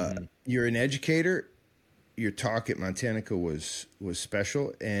 You're an educator. Your talk at Montanica was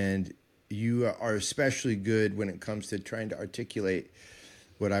special, and you are especially good when it comes to trying to articulate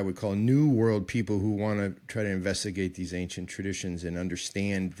what I would call new world people who want to try to investigate these ancient traditions and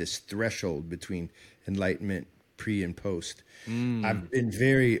understand this threshold between enlightenment, pre and post. I've been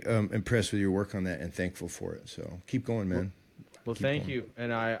very impressed with your work on that and thankful for it. So keep going, man. Well, thank you.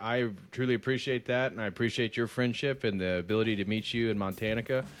 And I truly appreciate that, and I appreciate your friendship and the ability to meet you in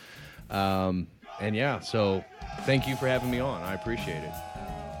Montanica. And yeah, so thank you for having me on. I appreciate it.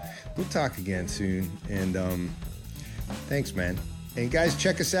 We'll talk again soon. And thanks, man. And guys,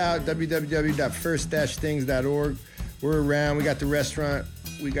 check us out, www.first-things.org. We're around. We got the restaurant.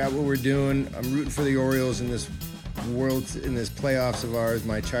 We got what we're doing. I'm rooting for the Orioles in this playoffs of ours,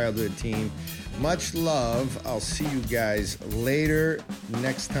 my childhood team. Much love. I'll see you guys later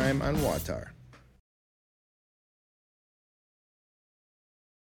next time on WAWTAR.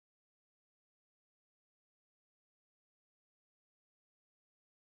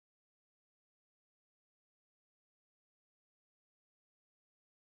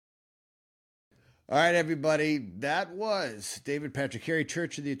 All right, everybody. That was David Patrick Harry,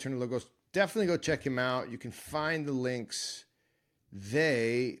 Church of the Eternal Logos. Definitely go check him out. You can find the links.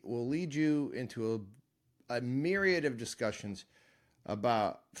 They will lead you into a myriad of discussions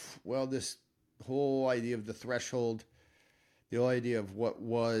about, well, this whole idea of the threshold, the whole idea of what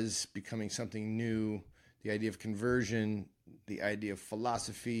was becoming something new, the idea of conversion, the idea of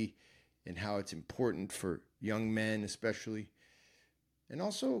philosophy and how it's important for young men especially. And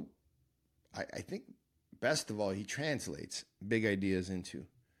also, I think, best of all, he translates big ideas into,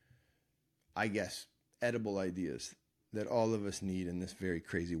 I guess, edible ideas that all of us need in this very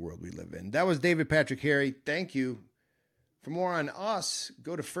crazy world we live in. That was David Patrick Harry. Thank you For more on us,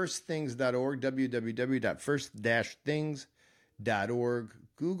 go to firstthings.org, www.first-things.org.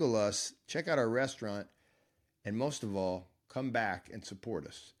 Google us, check out our restaurant, and most of all, come back and support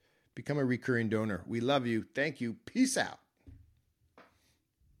us. Become a recurring donor. We love you. Thank you. Peace out.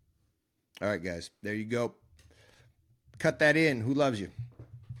 All right, guys, there you go. Cut that in. Who loves you?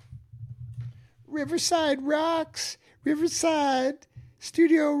 Riverside rocks. Riverside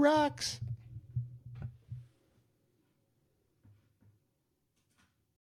Studio rocks.